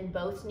bend in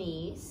both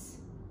knees.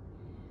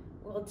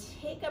 We'll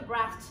take a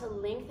breath to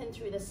lengthen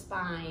through the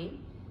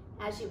spine.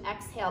 As you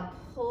exhale,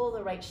 pull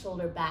the right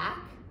shoulder back.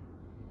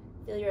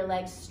 Feel your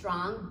legs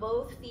strong,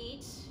 both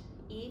feet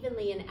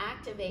evenly and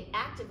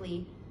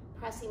actively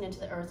pressing into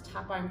the earth.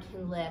 Top arm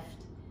can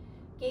lift.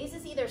 Gaze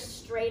is either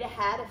straight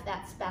ahead if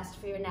that's best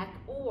for your neck,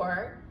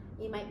 or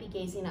you might be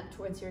gazing up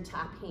towards your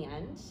top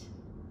hand.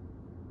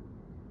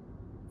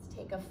 Let's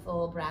take a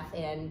full breath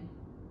in.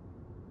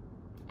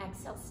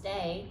 Exhale,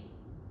 stay.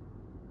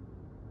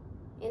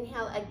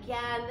 Inhale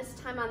again, this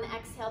time on the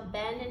exhale,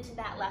 bend into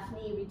that left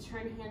knee,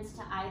 return hands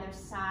to either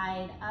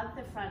side of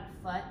the front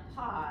foot,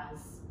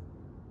 pause.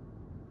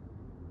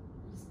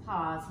 Just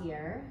pause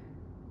here.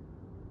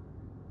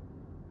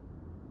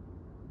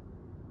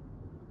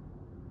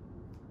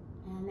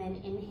 And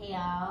then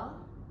inhale,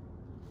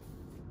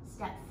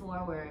 step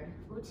forward.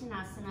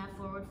 Uttanasana,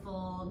 forward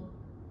fold.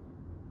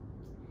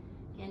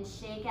 Again,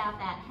 shake out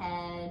that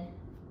head.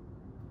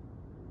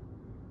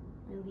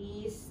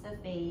 Release the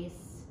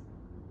face.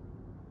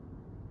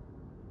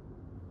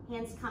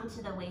 Hands come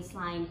to the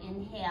waistline.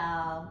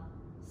 Inhale,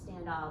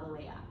 stand all the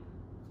way up.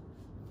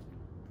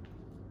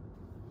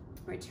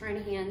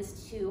 Return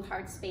hands to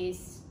heart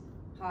space.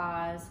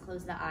 Pause,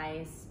 close the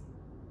eyes.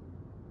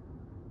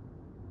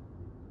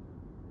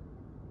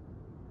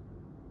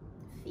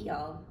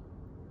 Feel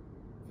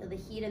the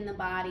heat in the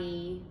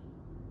body.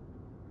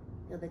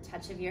 Feel the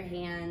touch of your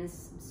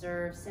hands.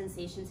 Observe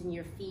sensations in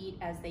your feet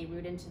as they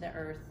root into the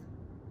earth.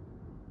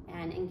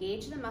 And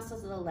engage the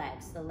muscles of the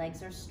legs. The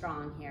legs are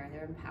strong here,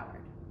 they're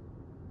empowered.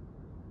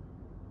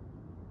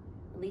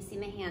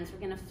 Releasing the hands, we're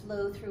gonna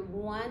flow through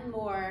one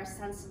more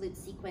sun salute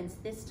sequence.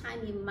 This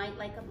time you might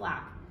like a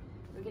block.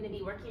 We're gonna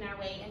be working our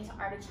way into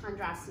Ardha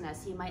Chandrasana,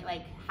 so you might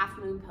like half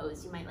moon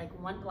pose. You might like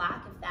one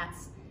block if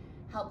that's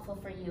helpful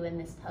for you in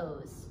this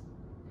pose.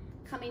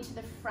 Coming to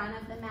the front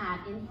of the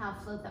mat, inhale,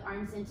 float the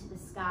arms into the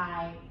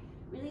sky.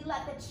 Really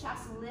let the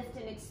chest lift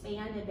and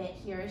expand a bit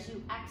here as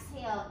you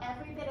exhale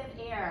every bit of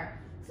air.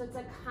 So it's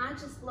a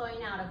conscious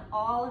blowing out of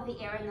all of the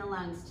air in the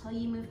lungs till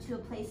you move to a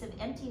place of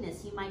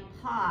emptiness. You might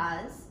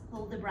pause,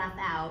 hold the breath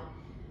out.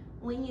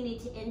 When you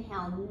need to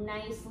inhale,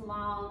 nice,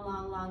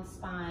 long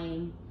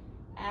spine.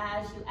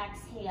 As you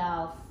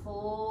exhale,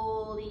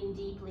 folding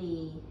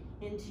deeply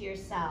into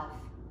yourself.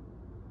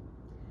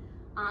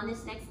 On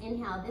this next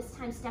inhale, this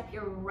time step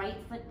your right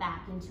foot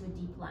back into a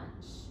deep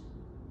lunge.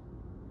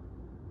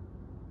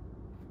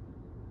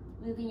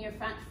 Moving your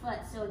front foot,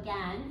 so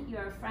again,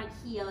 your front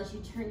heel, as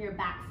you turn your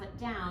back foot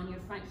down, your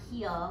front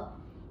heel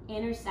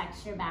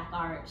intersects your back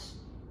arch.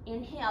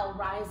 Inhale,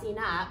 rising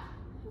up,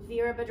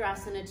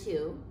 Virabhadrasana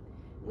 2.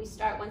 We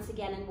start once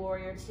again in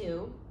Warrior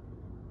 2.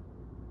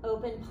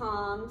 Open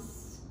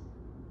palms.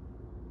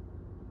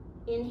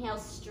 Inhale,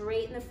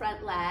 straighten the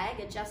front leg,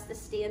 adjust the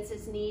stance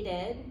as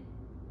needed.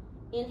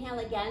 Inhale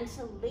again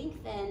to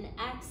lengthen,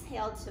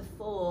 exhale to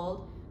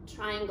fold,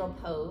 triangle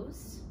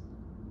pose.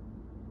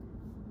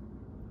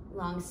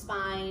 Long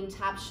spine,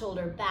 top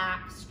shoulder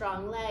back,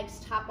 strong legs,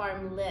 top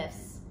arm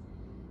lifts.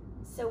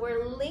 So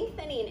we're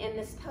lengthening in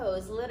this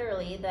pose,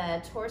 literally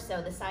the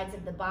torso, the sides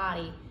of the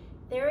body.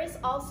 There is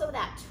also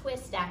that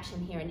twist action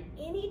here, and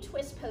any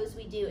twist pose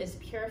we do is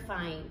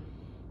purifying.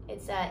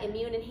 It's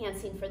immune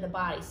enhancing for the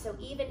body. So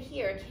even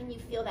here, can you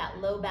feel that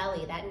low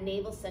belly, that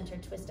navel center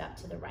twist up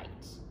to the right?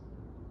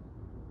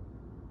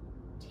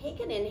 Take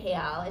an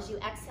inhale. As you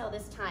exhale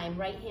this time,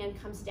 right hand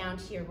comes down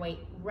to your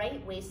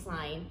right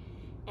waistline,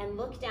 and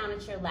look down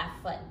at your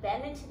left foot.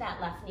 Bend into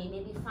that left knee.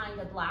 Maybe find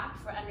a block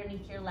for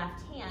underneath your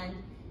left hand.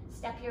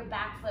 Step your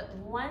back foot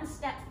one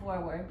step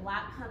forward.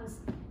 Block comes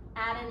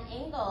at an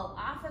angle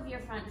off of your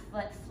front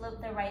foot.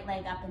 Float the right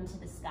leg up into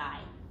the sky.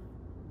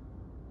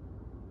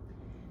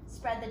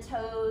 Spread the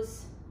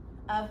toes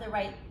of the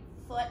right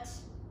foot.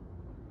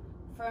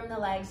 Firm the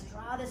legs.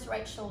 Draw this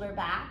right shoulder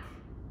back.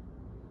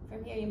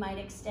 From here, you might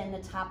extend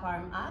the top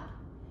arm up.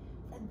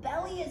 The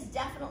belly is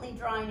definitely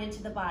drawing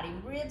into the body.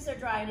 Ribs are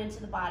drawing into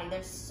the body.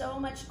 There's so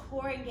much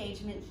core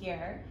engagement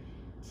here.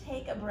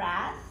 Take a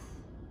breath.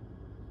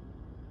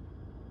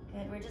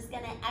 Good, we're just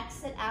gonna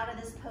exit out of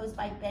this pose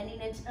by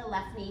bending into the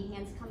left knee,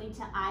 hands coming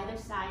to either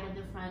side of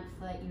the front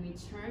foot. You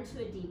return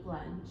to a deep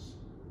lunge.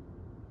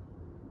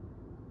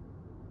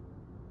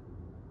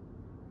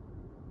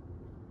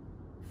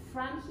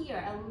 From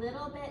here, a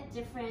little bit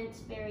different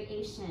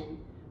variation.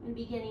 And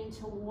beginning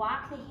to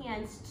walk the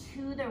hands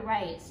to the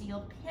right. So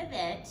you'll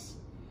pivot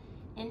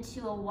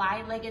into a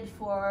wide-legged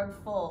forward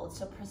fold.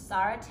 So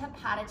Prasarita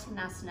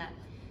Padottanasana.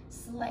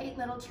 Slight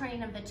little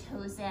turning of the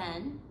toes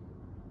in.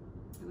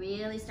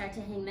 Really start to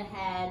hang the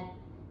head.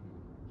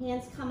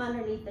 Hands come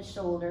underneath the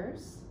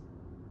shoulders.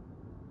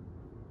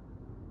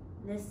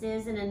 This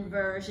is an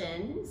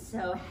inversion.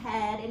 So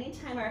head,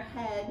 anytime our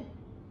head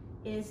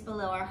is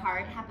below our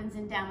heart, happens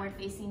in downward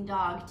facing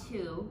dog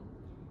too.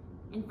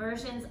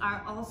 Inversions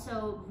are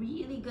also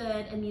really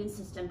good immune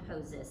system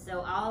poses.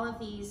 So all of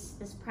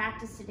this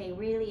practice today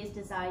really is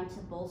designed to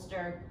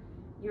bolster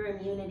your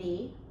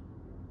immunity.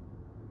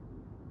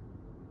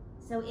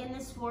 So in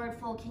this forward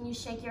fold, can you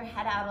shake your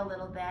head out a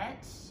little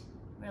bit?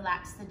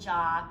 Relax the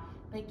jaw,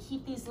 but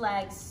keep these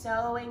legs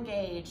so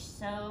engaged,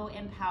 so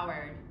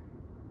empowered.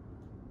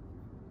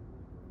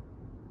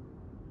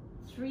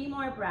 3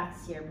 more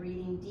breaths here,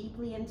 breathing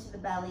deeply into the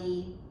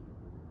belly.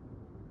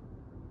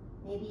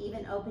 Maybe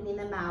even opening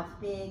the mouth,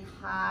 big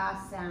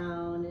ha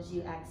sound as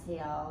you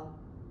exhale.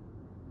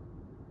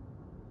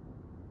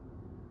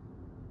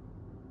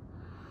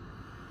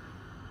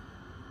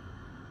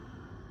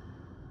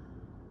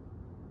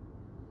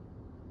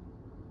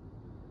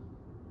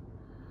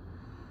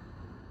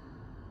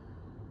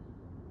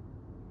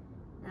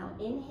 Now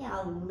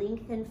inhale,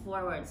 lengthen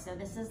forward. So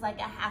this is like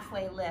a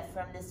halfway lift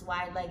from this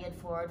wide-legged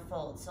forward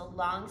fold. So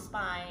long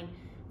spine,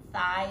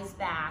 thighs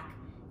back.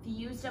 If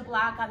you used a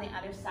block on the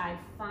other side,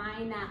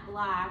 find that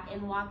block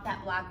and walk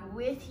that block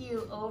with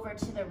you over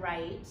to the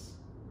right.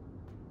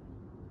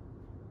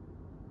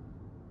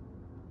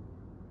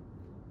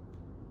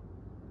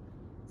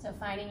 So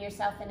finding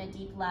yourself in a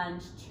deep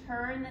lunge,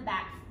 turn the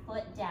back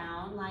foot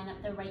down, line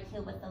up the right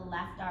heel with the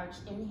left arch.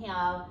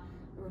 Inhale,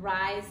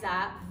 rise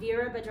up,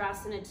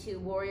 Virabhadrasana 2,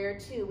 Warrior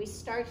 2. We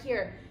start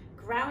here,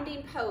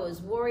 grounding pose,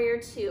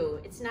 Warrior 2.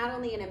 It's not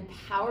only an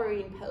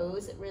empowering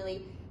pose, it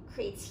really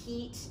creates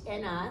heat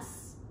in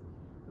us,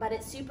 but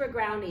it's super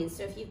grounding.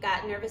 So if you've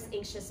got nervous,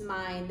 anxious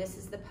mind, this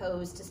is the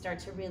pose to start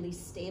to really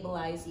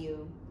stabilize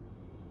you.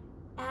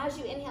 As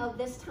you inhale,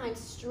 this time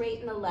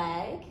straighten the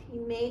leg.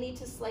 You may need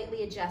to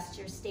slightly adjust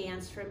your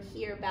stance from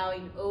here,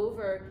 bowing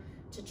over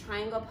to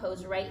triangle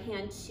pose, right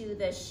hand to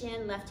the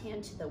shin, left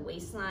hand to the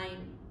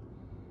waistline.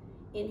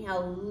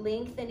 Inhale,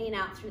 lengthening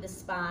out through the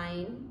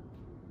spine.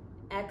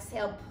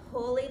 Exhale,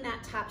 pulling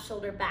that top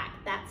shoulder back.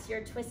 That's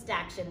your twist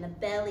action, the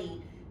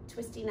belly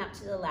twisting up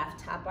to the left,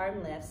 top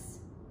arm lifts.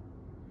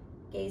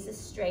 Gaze is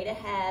straight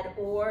ahead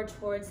or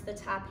towards the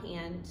top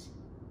hand.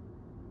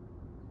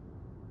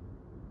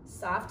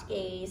 Soft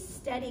gaze,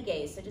 steady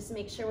gaze. So just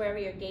make sure wherever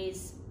your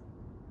gaze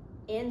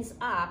ends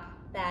up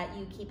that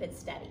you keep it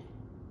steady.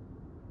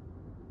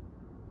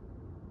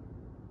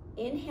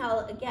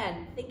 Inhale,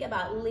 again, think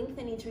about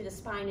lengthening through the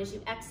spine. As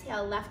you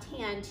exhale, left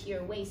hand to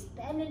your waist,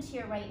 bend into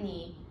your right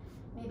knee.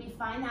 Maybe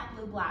find that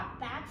blue block.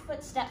 Back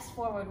foot steps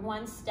forward,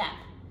 1 step.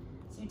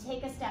 So you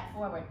take a step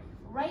forward.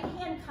 Right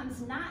hand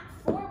comes not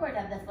forward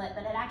of the foot,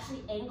 but it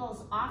actually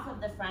angles off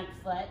of the front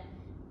foot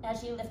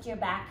as you lift your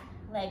back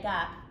leg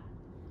up.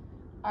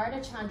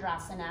 Ardha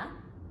Chandrasana,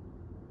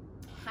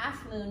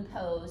 half moon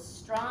pose,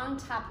 strong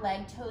top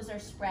leg, toes are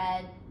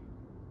spread.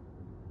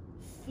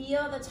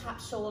 Feel the top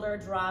shoulder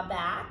draw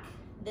back.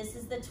 This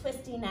is the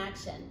twisting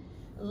action.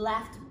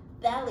 Left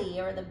belly,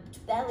 or the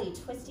belly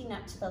twisting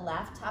up to the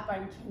left, top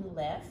arm can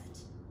lift.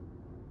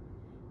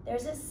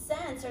 There's a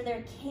sense, or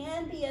there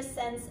can be a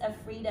sense of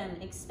freedom,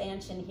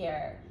 expansion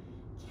here.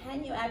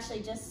 Can you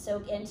actually just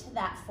soak into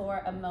that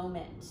for a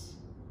moment?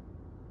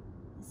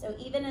 So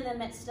even in the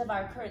midst of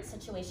our current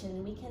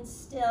situation, we can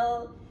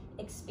still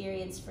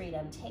experience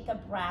freedom. Take a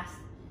breath,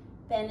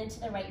 bend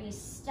into the right knee,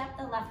 step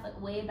the left foot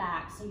way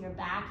back so you're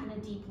back in a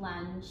deep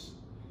lunge.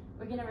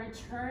 We're gonna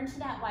return to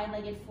that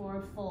wide-legged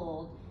forward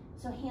fold.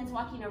 So hands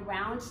walking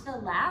around to the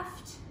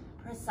left,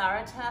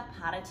 Prasarita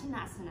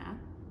Padottanasana.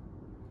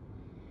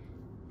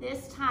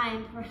 This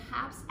time,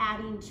 perhaps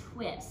adding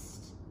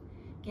twist.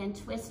 Again,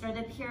 twist are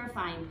the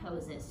purifying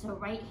poses. So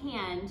right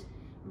hand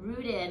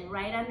rooted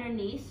right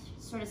underneath,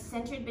 sort of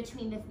centered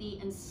between the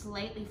feet and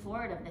slightly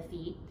forward of the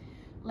feet.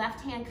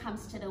 Left hand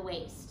comes to the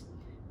waist.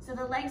 So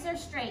the legs are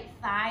straight,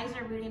 thighs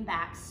are rooting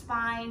back,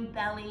 spine,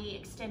 belly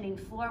extending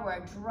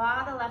forward.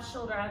 Draw the left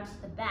shoulder onto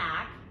the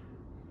back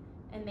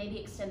and maybe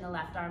extend the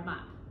left arm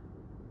up.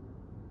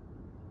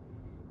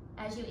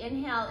 As you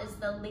inhale is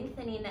the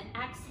lengthening, the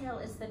exhale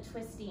is the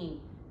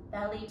twisting,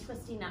 belly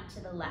twisting up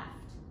to the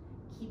left.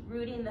 Keep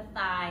rooting the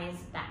thighs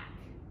back.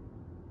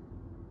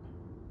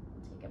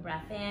 Take a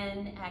breath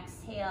in,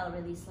 exhale,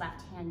 release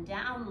left hand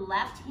down.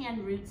 Left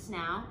hand roots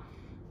now,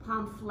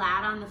 palm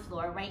flat on the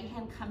floor. Right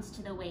hand comes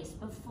to the waist.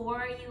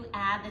 Before you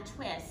add the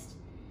twist,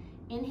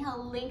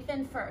 inhale,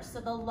 lengthen first.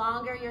 So the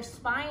longer your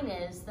spine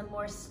is, the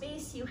more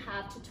space you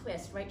have to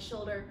twist. Right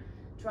shoulder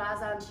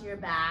draws onto your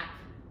back.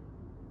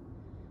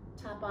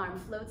 Top arm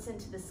floats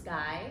into the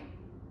sky.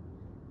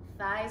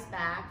 Thighs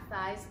back,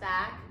 thighs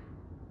back.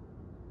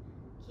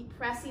 Keep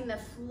pressing the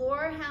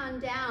floor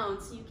hand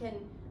down so you can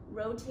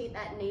rotate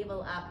that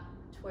navel up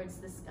towards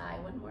the sky.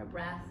 One more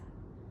breath.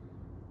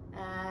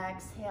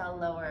 Exhale,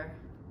 lower.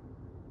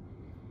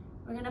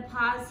 We're gonna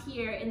pause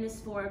here in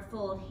this forward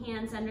fold,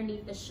 hands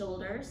underneath the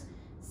shoulders.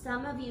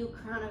 Some of you,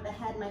 crown of the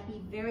head might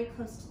be very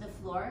close to the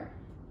floor.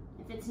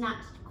 If it's not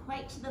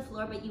quite to the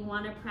floor, but you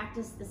wanna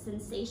practice the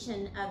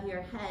sensation of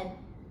your head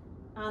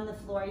on the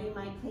floor, you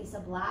might place a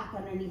block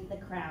underneath the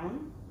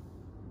crown.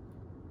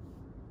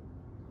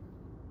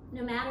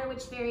 No matter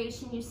which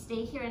variation you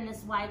stay here in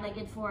this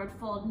wide-legged forward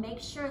fold, make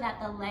sure that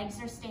the legs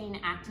are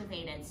staying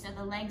activated. So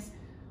the legs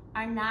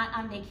are not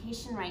on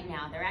vacation right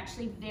now. They're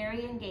actually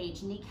very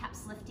engaged,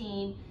 kneecaps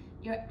lifting.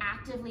 You're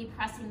actively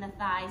pressing the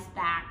thighs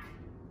back.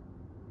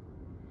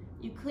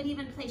 You could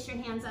even place your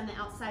hands on the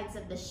outsides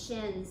of the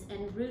shins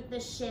and root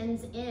the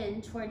shins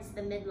in towards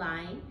the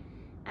midline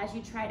as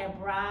you try to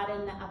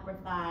broaden the upper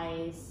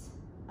thighs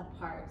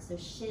apart. So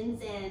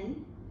shins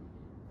in,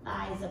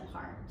 thighs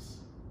apart.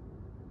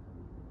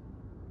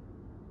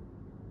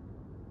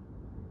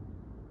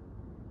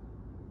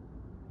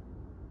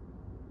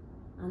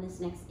 On this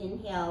next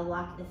inhale,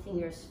 walk the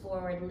fingers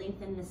forward,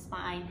 lengthen the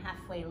spine,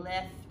 halfway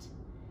lift.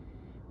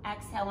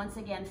 Exhale, once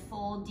again,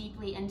 fold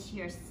deeply into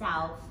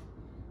yourself.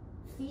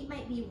 Feet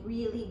might be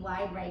really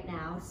wide right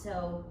now,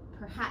 so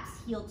perhaps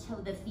heel toe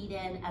the feet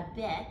in a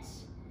bit.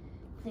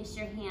 Place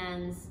your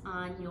hands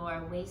on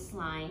your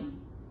waistline.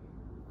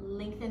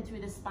 Lengthen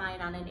through the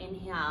spine on an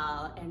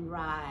inhale and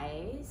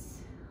rise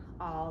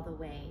all the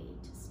way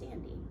to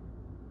standing.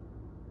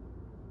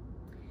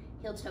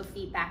 Heel toe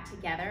feet back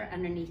together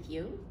underneath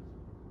you.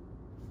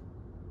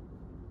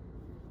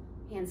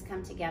 Hands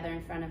come together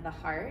in front of the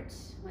heart.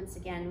 Once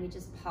again, we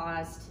just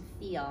pause to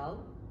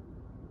feel.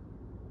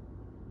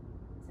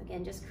 So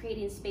again, just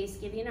creating space,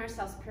 giving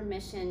ourselves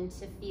permission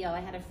to feel.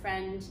 I had a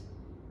friend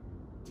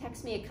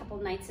text me a couple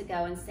nights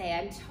ago and say,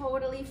 I'm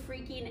totally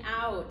freaking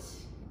out.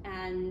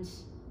 And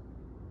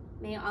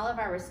may all of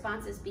our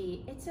responses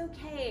be, it's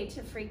okay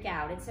to freak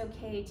out. It's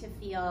okay to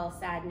feel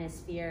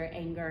sadness, fear,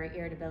 anger,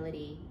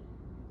 irritability.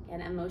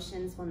 And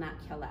emotions will not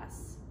kill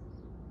us.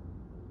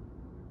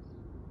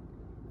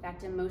 In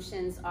fact,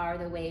 emotions are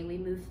the way we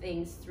move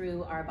things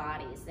through our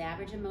bodies. The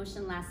average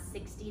emotion lasts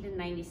 60 to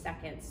 90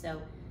 seconds, so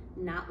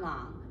not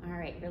long. All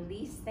right,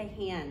 release the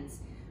hands.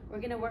 We're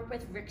gonna work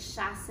with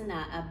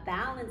Vrikshasana, a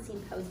balancing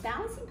pose.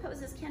 Balancing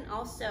poses can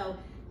also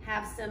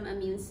have some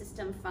immune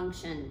system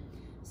function.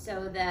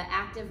 So the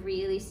act of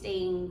really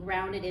staying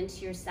grounded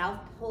into yourself,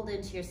 pulled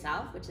into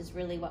yourself, which is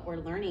really what we're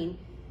learning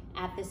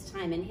at this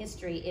time in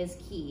history, is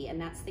key,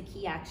 and that's the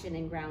key action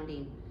in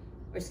grounding.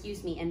 Or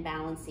excuse me, and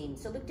balancing.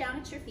 So look down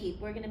at your feet.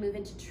 We're gonna move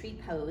into tree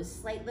pose,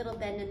 slight little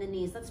bend in the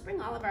knees. Let's bring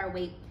all of our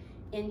weight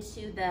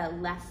into the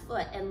left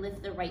foot and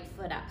lift the right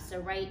foot up. So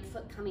right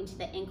foot coming to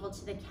the ankle,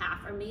 to the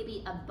calf, or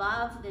maybe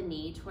above the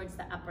knee towards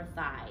the upper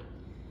thigh.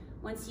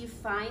 Once you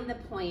find the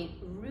point,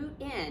 root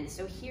in.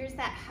 So here's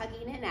that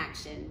hugging in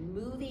action,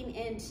 moving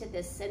into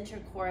the center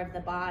core of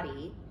the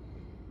body,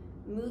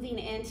 moving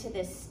into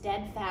this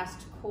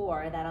steadfast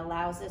core that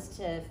allows us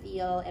to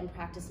feel and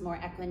practice more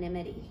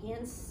equanimity.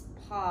 Hands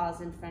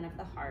pause in front of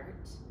the heart.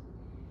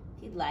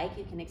 If you'd like,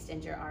 you can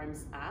extend your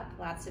arms up.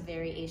 Lots of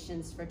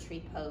variations for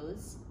tree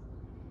pose.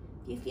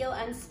 If you feel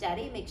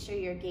unsteady, make sure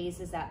your gaze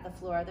is at the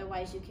floor.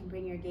 Otherwise, you can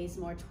bring your gaze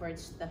more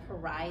towards the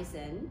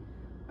horizon,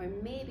 or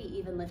maybe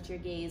even lift your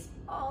gaze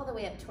all the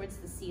way up towards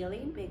the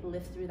ceiling. Big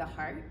lift through the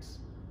heart.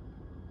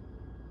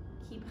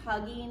 Keep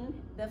hugging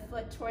the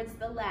foot towards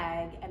the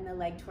leg and the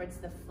leg towards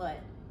the foot.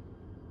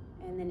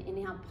 And then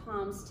inhale,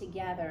 palms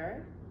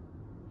together.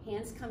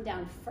 Hands come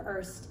down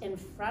first in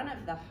front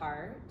of the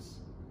heart.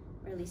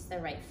 Release the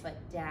right foot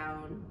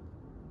down.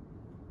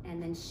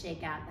 And then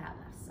shake out that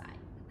left side.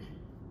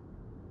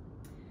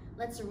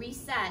 Let's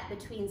reset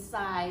between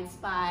sides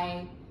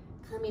by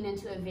coming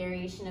into a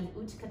variation of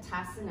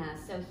Utkatasana.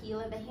 So heel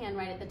of the hand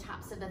right at the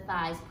tops of the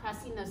thighs,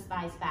 pressing those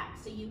thighs back.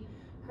 So you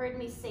heard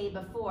me say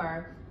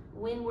before,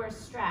 when we're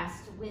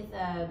stressed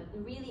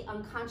really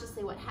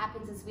unconsciously, what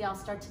happens is we all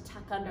start to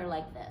tuck under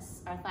like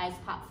this. Our thighs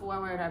pop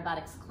forward, our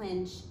buttocks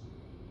clench.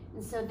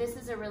 And so this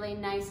is a really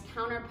nice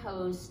counter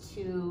pose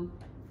to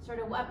sort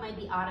of what might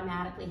be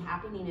automatically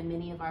happening in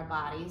many of our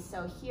bodies.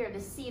 So here,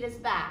 the seat is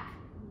back,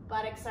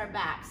 buttocks are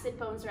back, sit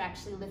bones are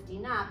actually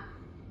lifting up,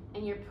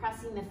 and you're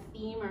pressing the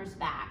femurs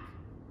back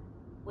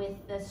with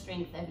the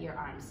strength of your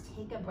arms.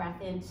 Take a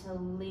breath in to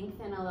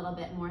lengthen a little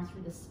bit more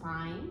through the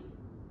spine.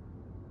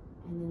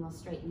 And then we'll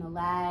straighten the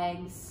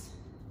legs.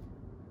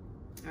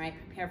 All right,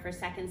 prepare for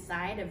second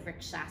side of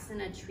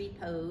Vrikshasana, tree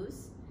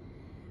pose.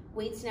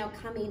 Weight's now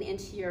coming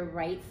into your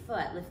right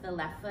foot. Lift the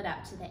left foot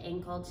up to the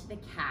ankle, to the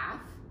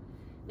calf,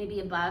 maybe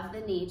above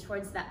the knee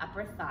towards the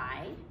upper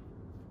thigh.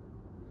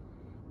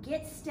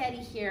 Get steady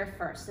here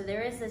first. So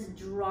there is this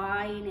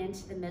drawing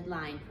into the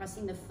midline,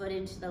 pressing the foot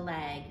into the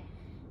leg.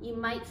 You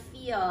might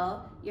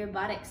feel your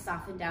buttocks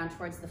soften down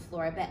towards the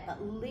floor a bit,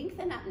 but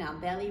lengthen up now,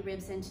 belly,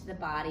 ribs into the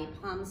body,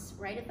 palms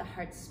right at the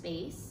heart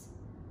space.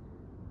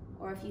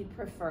 Or if you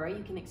prefer,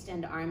 you can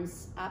extend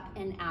arms up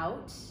and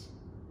out.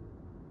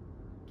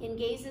 Again,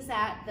 gaze is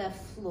at the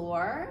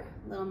floor,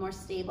 a little more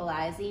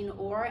stabilizing,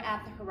 or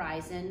at the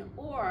horizon,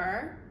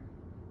 or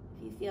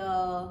if you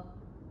feel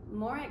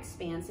more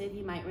expansive,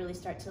 you might really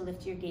start to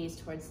lift your gaze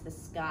towards the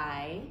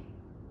sky.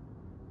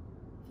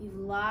 If you've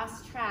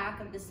lost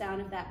track of the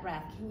sound of that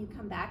breath, can you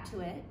come back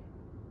to it?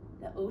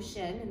 The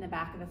ocean in the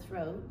back of the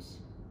throat.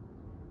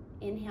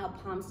 Inhale,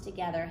 palms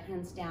together,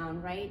 hands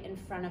down, right in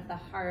front of the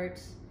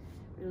heart.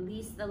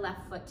 Release the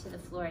left foot to the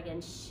floor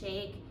again.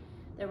 Shake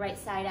the right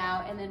side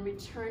out, and then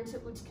return to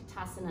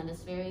Utkatasana,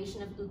 this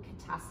variation of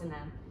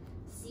Utkatasana.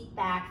 Seat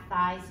back,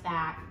 thighs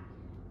back.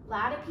 A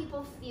lot of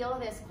people feel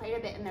this quite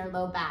a bit in their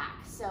low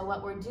back. So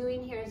what we're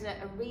doing here is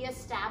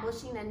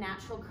reestablishing a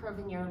natural curve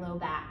in your low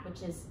back,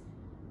 which is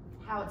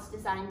how it's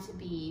designed to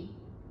be.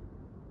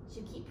 So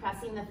keep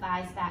pressing the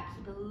thighs back,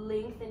 keep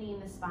lengthening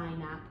the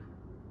spine up.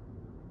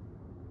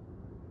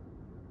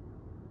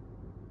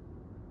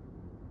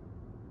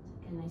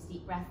 Take a nice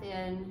deep breath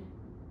in,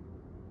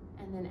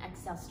 and then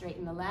exhale,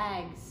 straighten the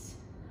legs.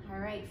 All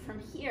right, from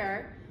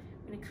here,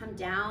 we're gonna come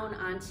down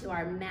onto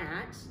our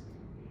mat.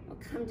 We'll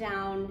come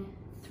down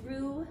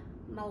through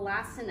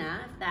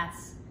Malasana, if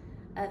that's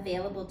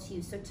available to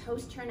you. So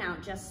toes turn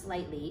out just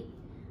slightly.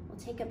 We'll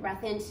take a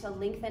breath in to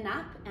lengthen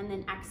up, and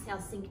then exhale,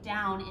 sink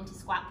down into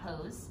squat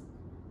pose.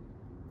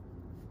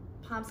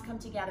 Palms come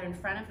together in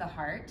front of the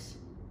heart.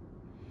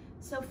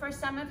 So for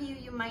some of you,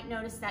 you might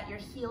notice that your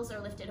heels are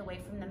lifted away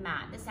from the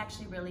mat. This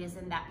actually really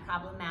isn't that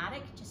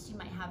problematic, just you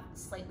might have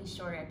slightly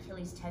shorter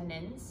Achilles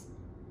tendons.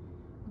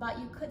 But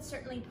you could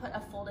certainly put a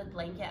folded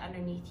blanket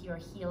underneath your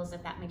heels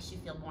if that makes you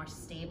feel more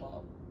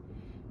stable.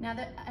 Now,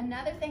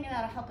 another thing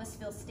that'll help us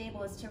feel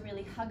stable is to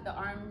really hug the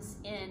arms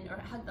in, or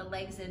hug the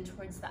legs in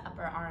towards the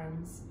upper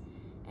arms.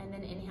 And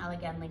then inhale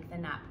again,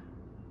 lengthen up.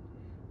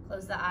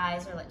 Close the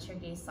eyes or let your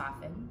gaze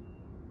soften.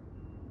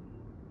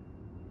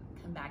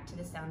 Come back to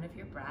the sound of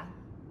your breath.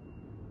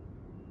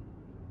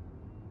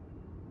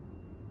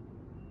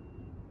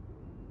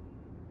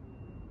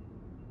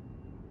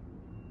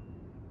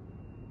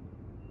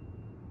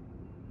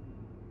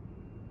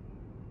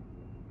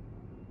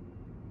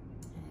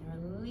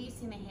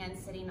 Releasing the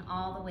hands, sitting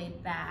all the way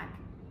back,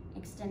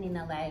 extending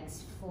the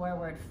legs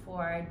forward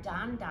for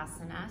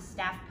Dandasana,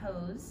 staff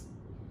pose.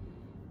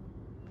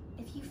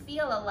 If you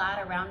feel a lot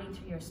of rounding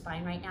through your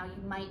spine right now,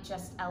 you might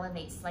just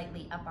elevate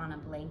slightly up on a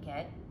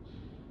blanket.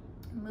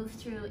 Move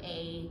through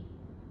a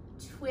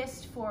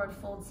twist forward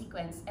fold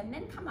sequence, and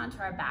then come onto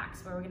our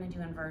backs where we're gonna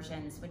do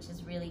inversions, which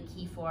is really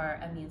key for our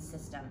immune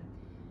system.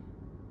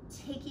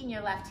 Taking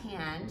your left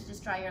hand,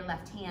 just draw your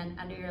left hand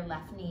under your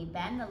left knee,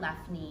 bend the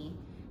left knee,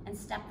 and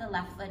step the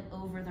left foot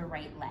over the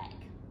right leg.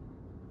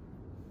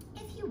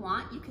 If you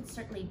want, you could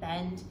certainly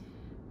bend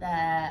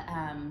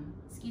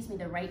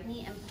the right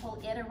knee and pull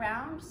it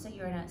around so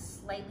you're in a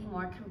slightly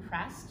more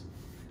compressed.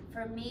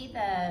 For me,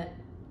 the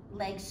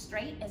leg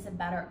straight is a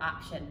better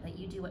option, but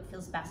you do what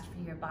feels best for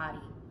your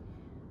body.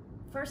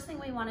 First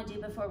thing we want to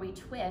do before we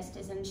twist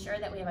is ensure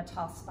that we have a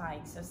tall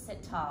spine. So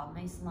sit tall,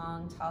 nice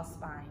long tall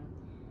spine.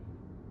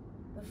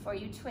 Before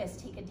you twist,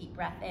 take a deep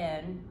breath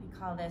in. We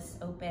call this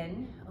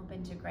open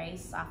to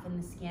grace, soften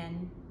the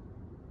skin.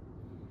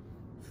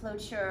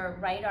 Float your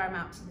right arm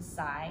out to the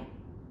side.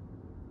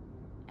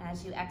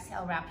 As you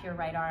exhale, wrap your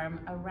right arm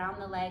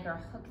around the leg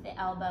or hook the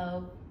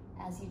elbow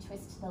as you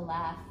twist to the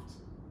left.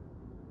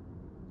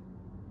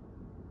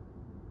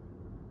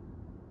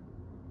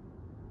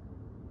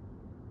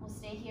 We'll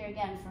stay here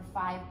again for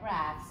 5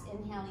 breaths.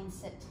 Inhaling,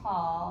 sit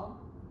tall.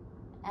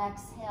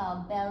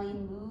 Exhale, belly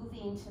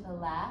moving to the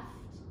left.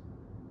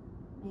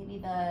 Maybe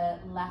the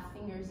left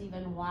finger's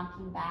even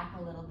walking back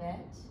a little bit.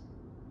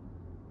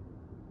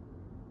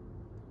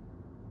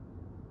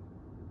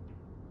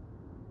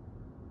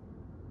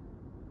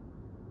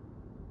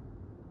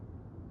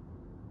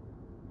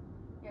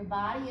 Your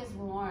body is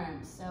warm,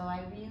 so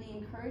I really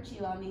encourage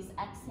you on these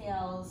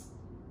exhales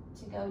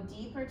to go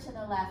deeper to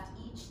the left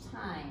each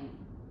time.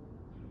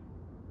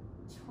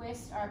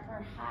 Twists are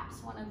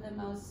perhaps one of the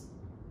most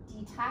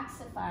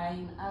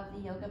detoxifying of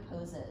the yoga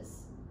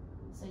poses.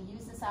 So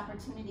use this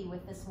opportunity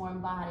with this warm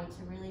body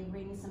to really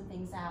wring some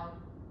things out.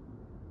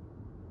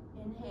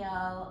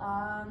 Inhale,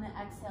 on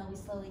the exhale, we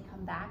slowly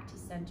come back to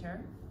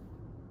center.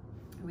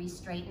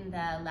 Re-straighten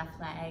the left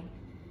leg,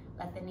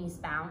 let the knees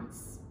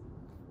bounce.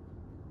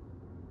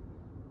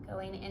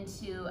 Going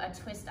into a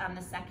twist on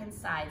the second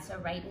side, so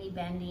right knee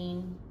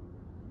bending,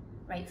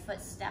 right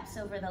foot steps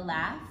over the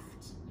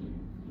left.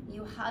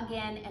 You hug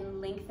in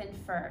and lengthen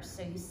first.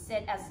 So you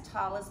sit as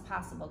tall as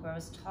possible, grow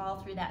as tall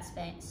through that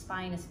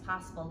spine as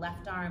possible.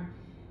 Left arm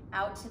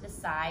out to the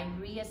side,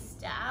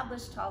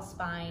 reestablish tall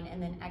spine, and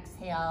then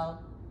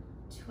exhale,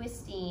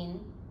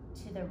 twisting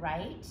to the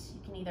right. You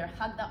can either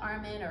hug the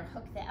arm in or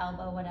hook the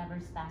elbow,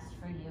 whatever's best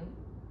for you.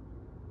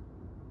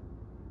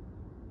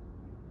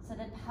 So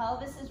the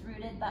pelvis is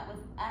rooted, but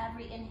with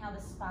every inhale,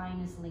 the spine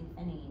is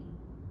lengthening.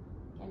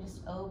 Again,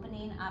 just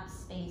opening up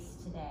space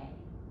today.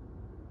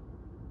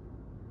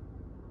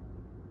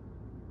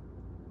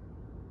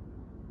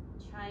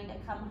 Trying to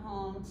come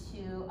home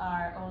to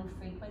our own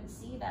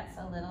frequency that's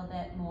a little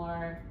bit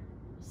more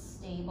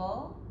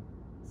stable,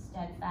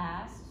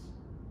 steadfast.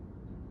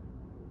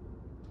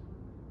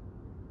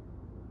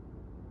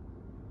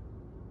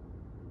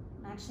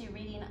 I'm actually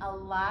reading a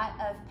lot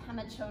of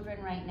Pema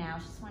Chodron right now.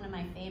 She's one of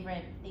my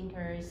favorite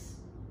thinkers,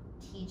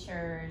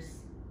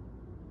 teachers.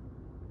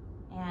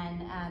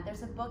 And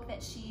there's a book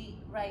that she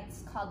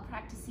writes called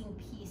Practicing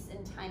Peace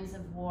in Times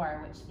of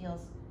War, which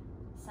feels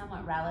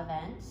somewhat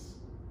relevant.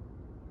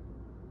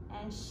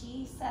 And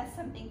she says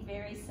something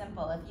very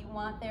simple. If you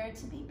want there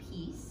to be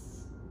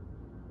peace,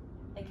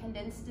 the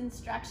condensed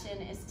instruction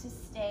is to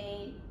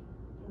stay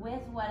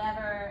with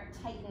whatever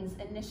tightens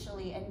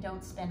initially and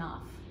don't spin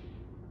off.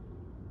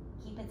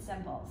 Keep it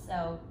simple.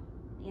 So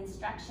the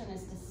instruction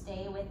is to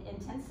stay with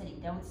intensity.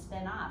 Don't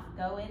spin off.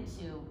 Go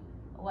into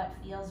what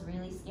feels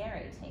really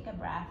scary. Take a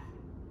breath,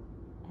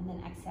 and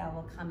then exhale.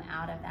 We'll come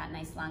out of that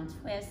nice long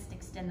twist,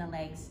 extend the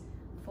legs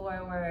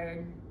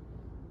forward,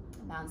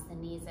 bounce the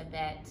knees a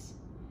bit.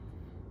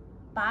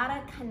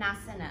 Baddha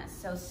Konasana,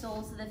 so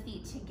soles of the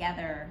feet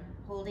together,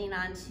 holding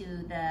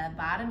onto the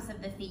bottoms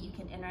of the feet. You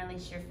can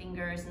interlace your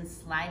fingers and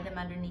slide them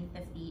underneath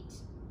the feet.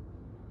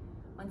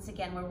 Once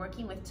again, we're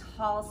working with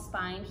tall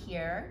spine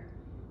here.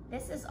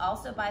 This is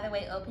also, by the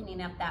way,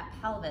 opening up that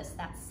pelvis,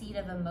 that seat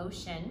of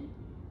emotion,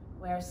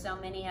 where so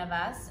many of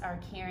us are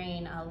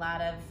carrying a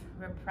lot of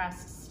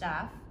repressed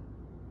stuff.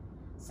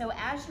 So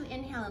as you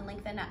inhale and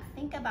lengthen up,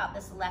 think about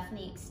this left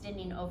knee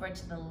extending over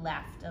to the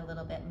left a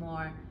little bit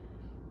more.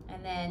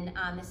 And then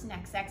on this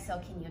next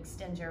exhale, can you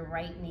extend your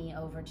right knee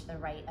over to the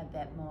right a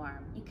bit more?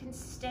 You can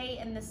stay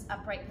in this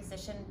upright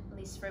position. At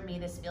least for me,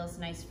 this feels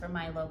nice for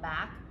my low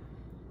back.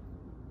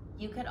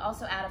 You could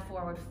also add a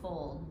forward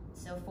fold.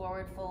 So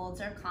forward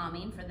folds are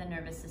calming for the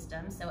nervous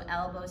system. So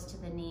elbows to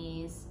the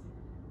knees,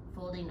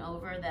 folding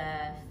over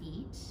the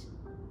feet.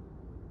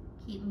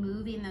 Keep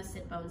moving those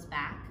sit bones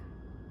back.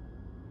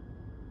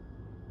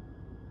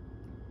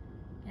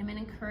 I'm going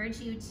to encourage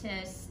you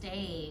to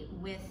stay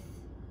with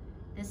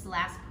this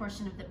last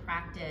portion of the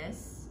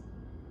practice,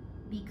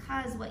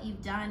 because what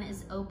you've done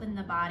is open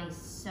the body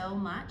so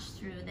much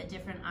through the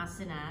different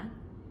asana,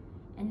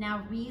 and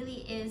now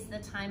really is the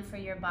time for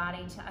your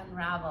body to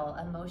unravel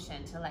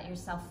emotion, to let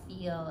yourself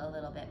feel a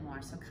little bit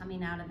more. So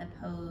coming out of the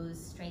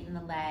pose, straighten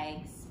the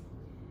legs.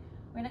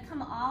 We're gonna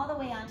come all the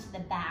way onto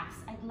the backs.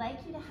 I'd like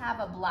you to have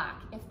a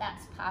block if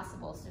that's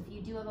possible. So if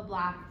you do have a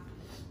block,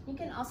 you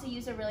can also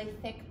use a really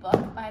thick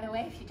book, by the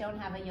way, if you don't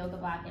have a yoga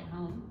block at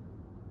home.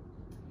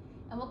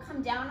 And we'll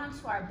come down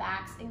onto our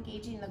backs,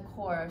 engaging the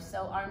core.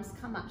 So arms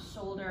come up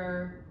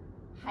shoulder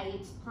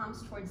height,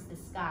 palms towards the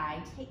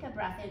sky. Take a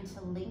breath in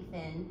to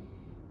lengthen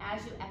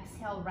as you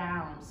exhale,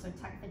 round. So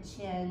tuck the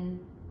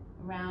chin,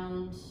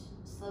 round,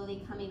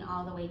 slowly coming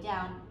all the way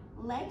down.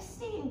 Legs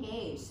stay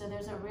engaged, so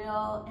there's a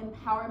real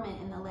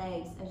empowerment in the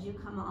legs as you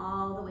come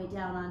all the way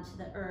down onto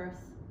the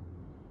earth.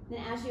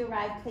 Then as you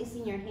arrive,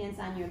 placing your hands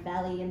on your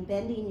belly and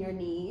bending your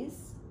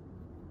knees.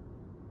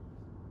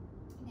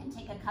 And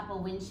take a couple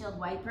windshield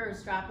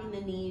wipers, dropping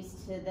the knees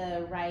to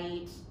the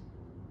right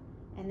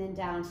and then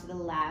down to the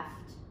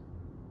left.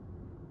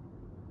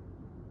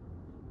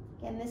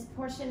 Again, this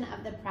portion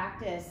of the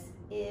practice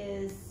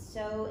is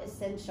so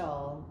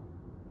essential.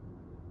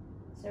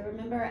 So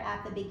remember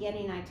at the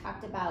beginning, I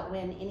talked about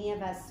when any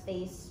of us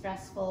face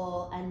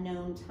stressful,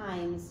 unknown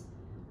times,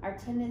 our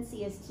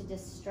tendency is to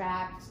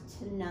distract,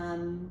 to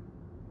numb,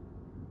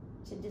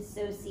 to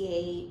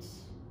dissociate,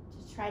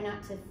 to try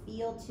not to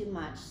feel too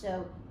much.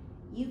 So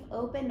you've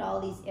opened all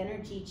these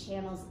energy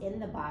channels in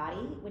the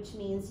body, which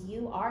means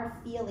you are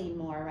feeling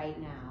more right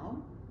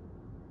now.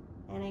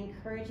 And I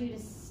encourage you to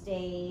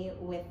stay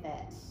with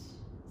it.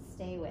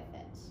 Stay with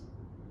it.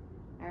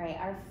 All right,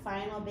 our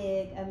final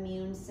big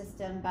immune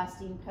system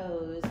busting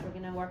pose.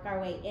 We're gonna work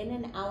our way in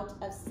and out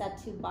of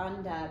Setu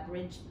Bandha,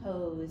 bridge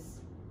pose,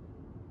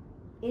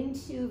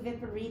 into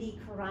Viparita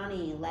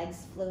Karani,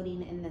 legs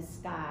floating in the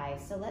sky.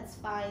 So let's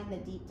find the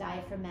deep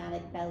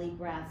diaphragmatic belly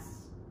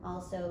breaths.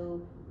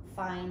 Also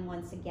find,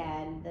 once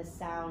again, the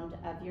sound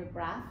of your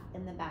breath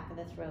in the back of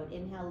the throat.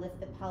 Inhale, lift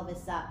the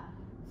pelvis up.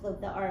 Float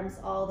the arms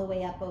all the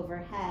way up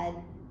overhead.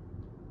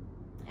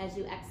 As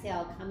you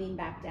exhale, coming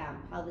back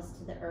down, pelvis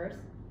to the earth,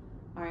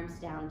 arms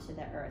down to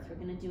the earth. We're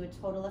gonna do a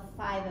total of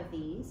 5 of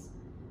these.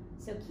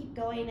 So keep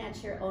going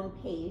at your own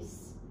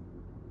pace.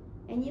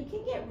 And you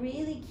can get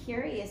really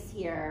curious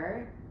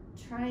here,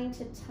 trying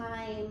to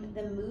time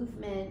the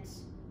movement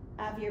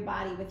of your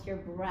body with your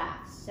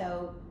breath.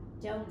 So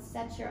don't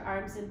set your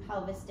arms and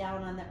pelvis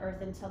down on the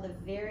earth until the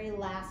very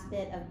last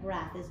bit of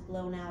breath is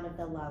blown out of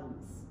the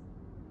lungs.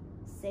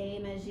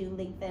 Same as you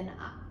lengthen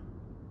up.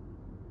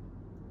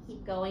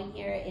 Keep going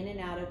here, in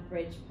and out of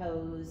bridge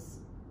pose.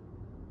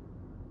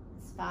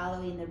 It's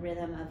following the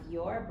rhythm of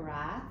your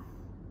breath.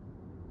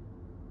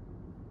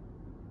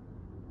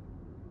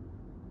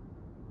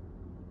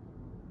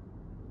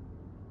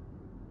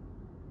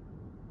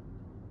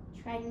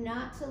 Try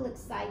not to look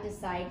side to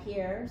side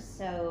here,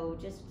 so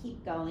just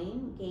keep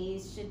going.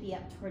 Gaze should be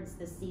up towards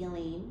the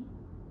ceiling.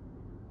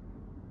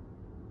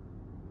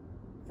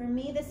 For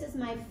me, this is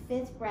my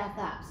 5th breath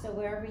up, so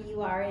wherever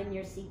you are in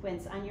your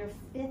sequence, on your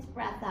 5th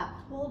breath up,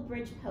 hold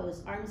bridge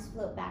pose, arms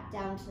float back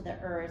down to the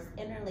earth,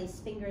 interlace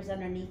fingers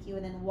underneath you,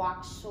 and then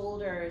walk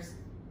shoulders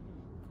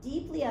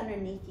deeply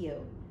underneath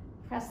you.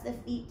 Press the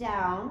feet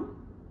down,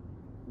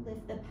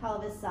 lift the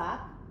pelvis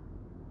up.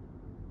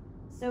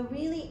 So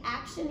really,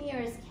 action here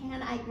is,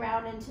 can I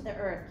ground into the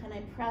earth? Can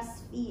I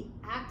press feet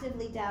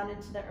actively down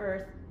into the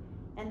earth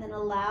and then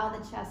allow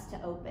the chest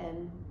to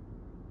open?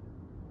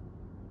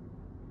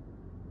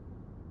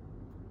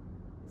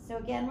 So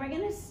again, we're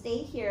gonna stay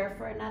here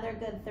for another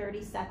good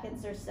 30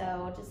 seconds or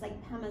so, just like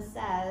Pema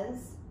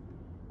says.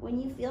 When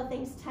you feel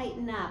things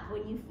tighten up,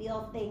 when you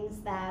feel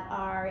things that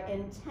are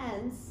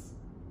intense,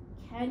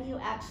 can you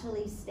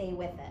actually stay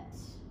with it?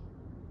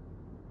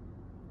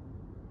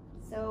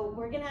 So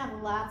we're gonna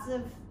have lots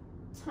of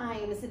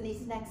times in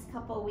these next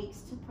couple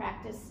weeks to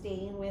practice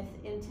staying with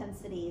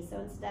intensity. So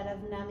instead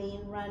of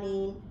numbing,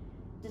 running,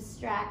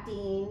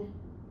 distracting,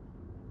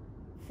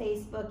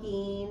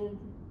 Facebooking,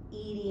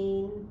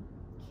 eating,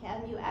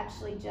 can you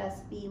actually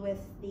just be with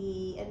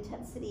the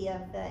intensity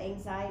of the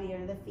anxiety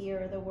or the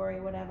fear or the worry,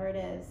 whatever it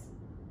is?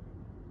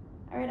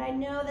 All right, I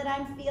know that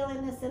I'm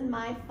feeling this in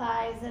my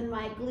thighs and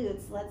my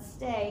glutes. Let's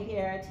stay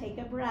here. Take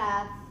a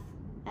breath.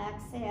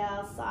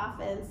 Exhale,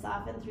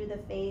 soften through the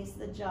face,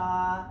 the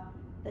jaw,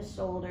 the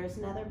shoulders.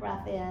 Another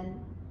breath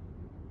in.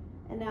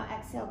 And now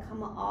exhale,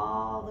 come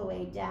all the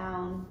way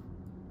down.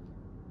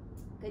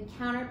 Good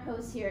counter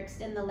pose here.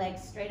 Extend the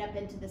legs straight up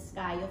into the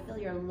sky. You'll feel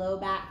your low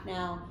back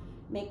now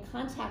make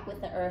contact with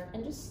the earth,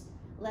 and just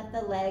let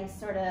the legs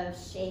sort of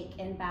shake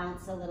and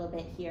bounce a little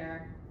bit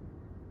here.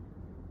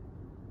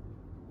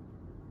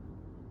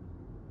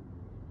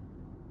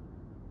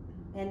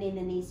 Bending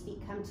the knees,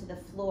 feet come to the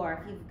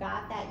floor. If you've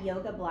got that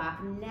yoga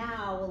block,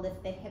 now we'll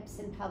lift the hips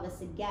and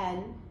pelvis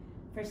again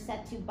for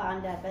Setu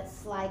Bandha, but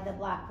slide the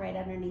block right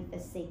underneath the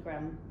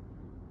sacrum.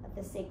 Let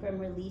the sacrum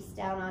release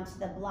down onto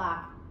the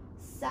block.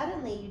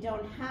 Suddenly, you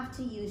don't have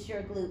to use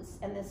your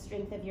glutes and the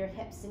strength of your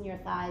hips and your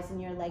thighs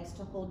and your legs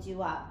to hold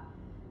you up.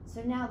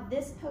 So now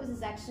this pose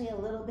is actually a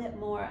little bit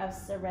more of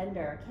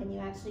surrender. Can you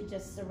actually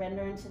just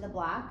surrender into the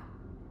block?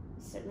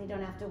 You certainly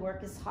don't have to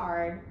work as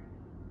hard,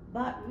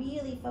 but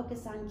really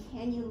focus on,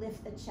 can you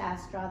lift the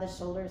chest, draw the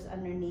shoulders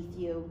underneath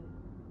you.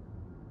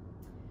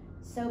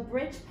 So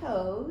bridge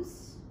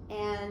pose,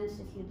 and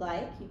if you'd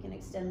like, you can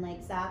extend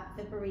legs up,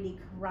 Viparita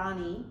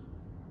Karani,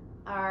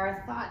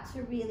 are thought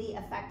to really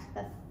affect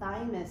the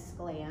thymus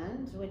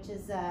gland, which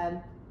is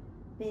a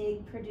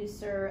big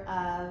producer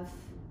of,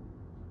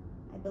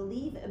 I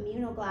believe,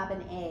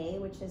 immunoglobulin A,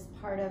 which is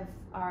part of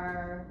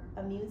our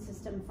immune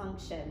system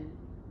function.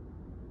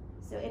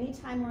 So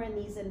anytime we're in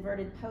these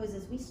inverted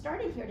poses, we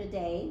started here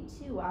today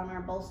too on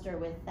our bolster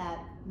with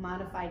that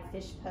modified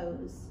fish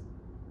pose.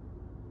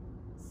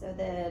 So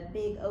the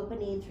big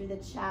opening through the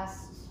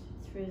chest,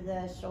 through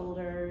the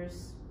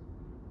shoulders.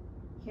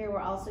 Here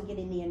we're also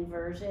getting the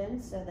inversion,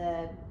 so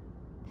the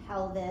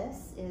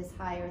pelvis is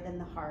higher than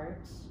the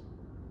heart.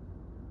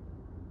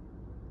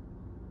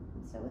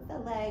 And so with the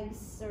legs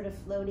sort of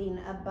floating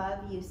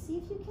above you, see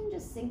if you can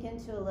just sink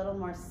into a little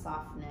more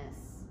softness.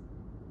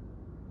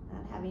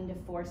 Not having to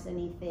force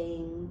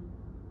anything,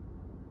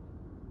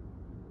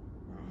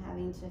 not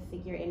having to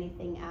figure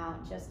anything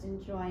out, just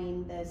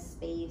enjoying the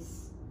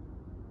space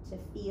to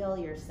feel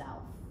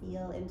yourself,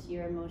 feel into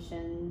your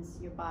emotions,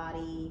 your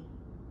body,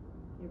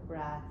 your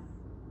breath.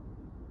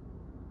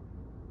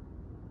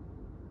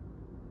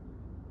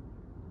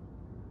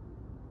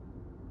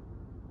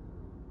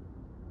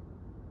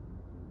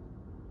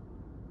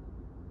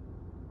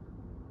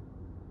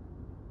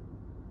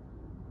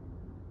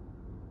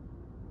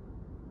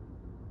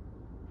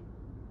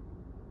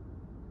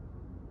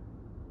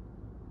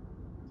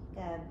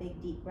 A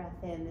big deep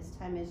breath in. This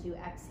time as you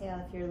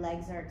exhale, if your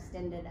legs are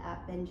extended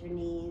up, bend your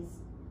knees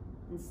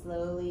and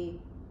slowly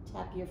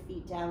tap your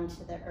feet down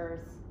to the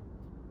earth.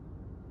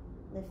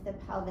 Lift the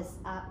pelvis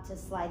up to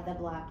slide the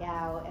block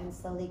out and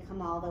slowly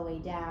come all the way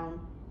down.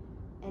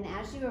 And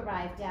as you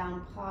arrive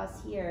down,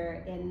 pause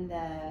here in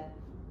the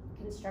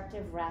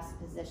constructive rest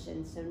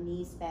position. So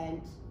knees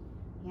bent,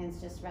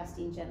 hands just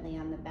resting gently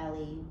on the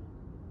belly.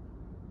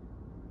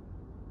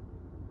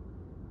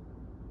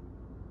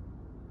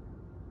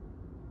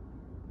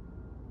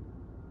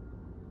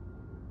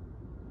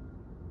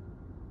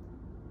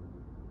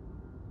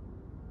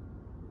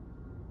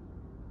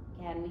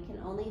 Again, we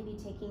can only be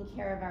taking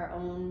care of our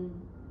own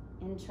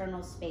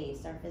internal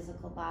space, our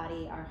physical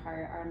body, our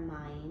heart, our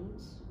mind.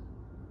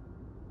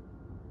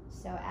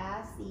 So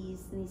as in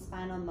these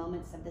final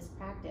moments of this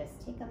practice,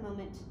 take a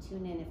moment to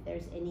tune in if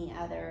there's any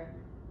other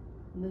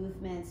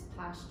movements,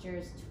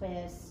 postures,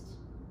 twist.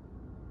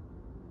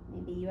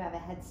 Maybe you have a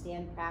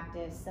headstand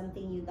practice,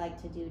 something you'd like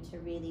to do to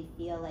really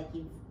feel like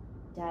you've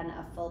done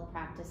a full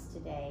practice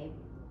today.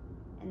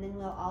 And then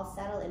we'll all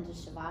settle into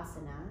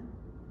Shavasana.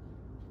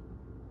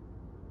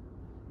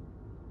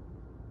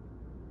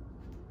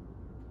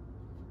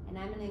 And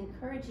I'm going to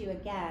encourage you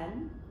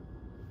again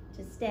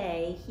to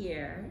stay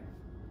here.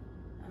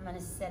 I'm going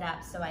to sit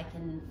up so I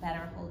can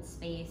better hold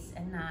space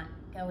and not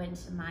go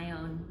into my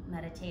own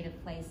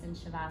meditative place in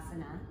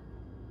Shavasana.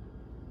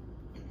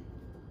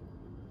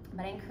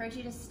 But I encourage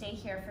you to stay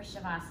here for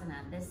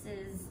Shavasana. This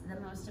is the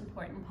most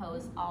important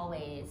pose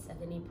always of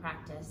any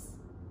practice.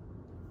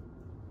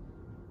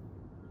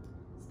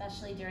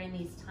 Especially during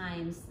these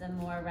times, the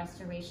more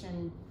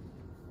restoration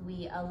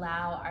we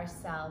allow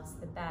ourselves,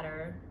 the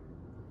better.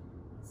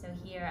 So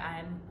here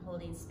I'm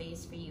holding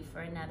space for you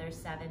for another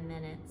 7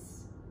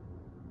 minutes.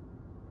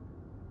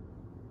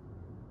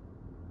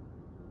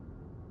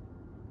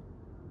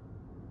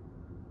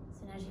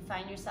 So as you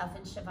find yourself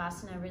in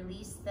Shavasana,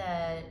 release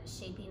the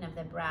shaping of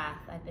the breath.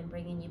 I've been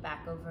bringing you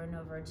back over and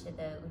over to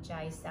the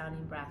Ujjayi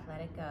sounding breath. Let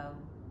it go.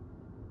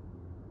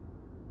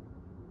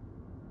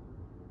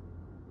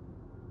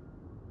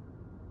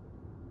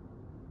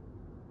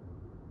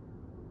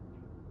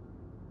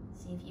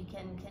 See if you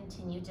can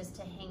continue just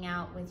to hang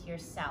out with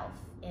yourself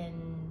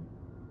in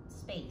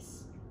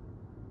space.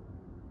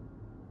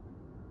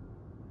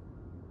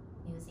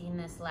 Using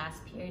this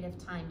last period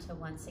of time to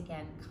once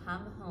again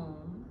come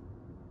home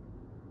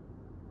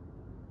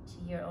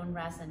to your own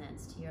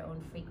resonance, to your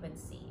own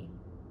frequency.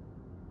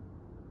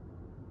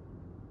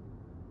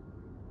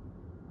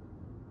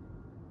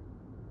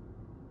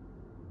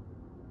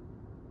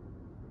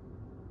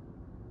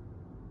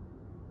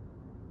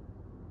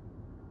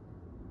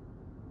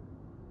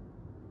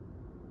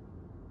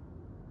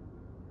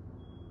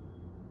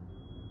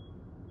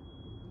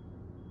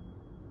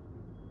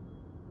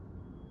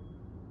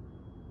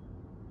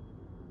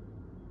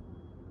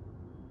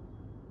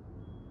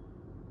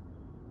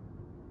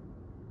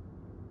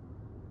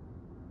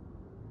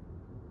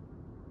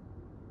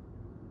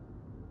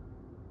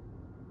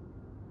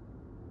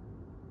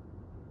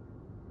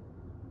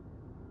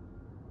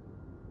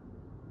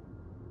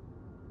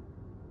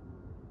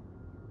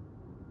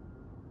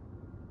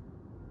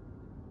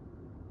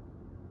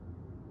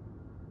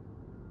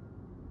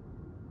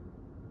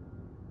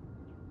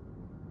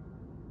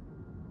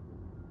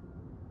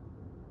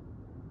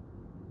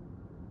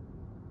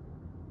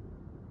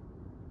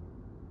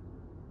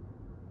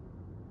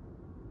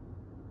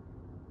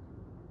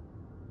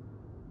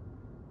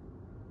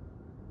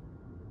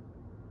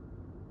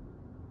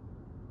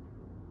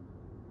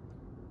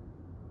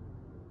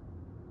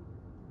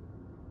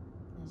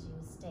 As you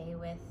stay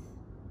with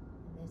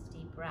this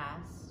deep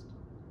rest,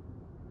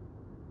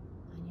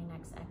 on your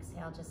next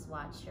exhale, just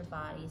watch your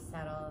body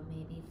settle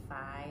maybe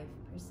 5%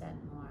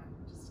 more,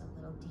 just a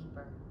little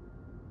deeper.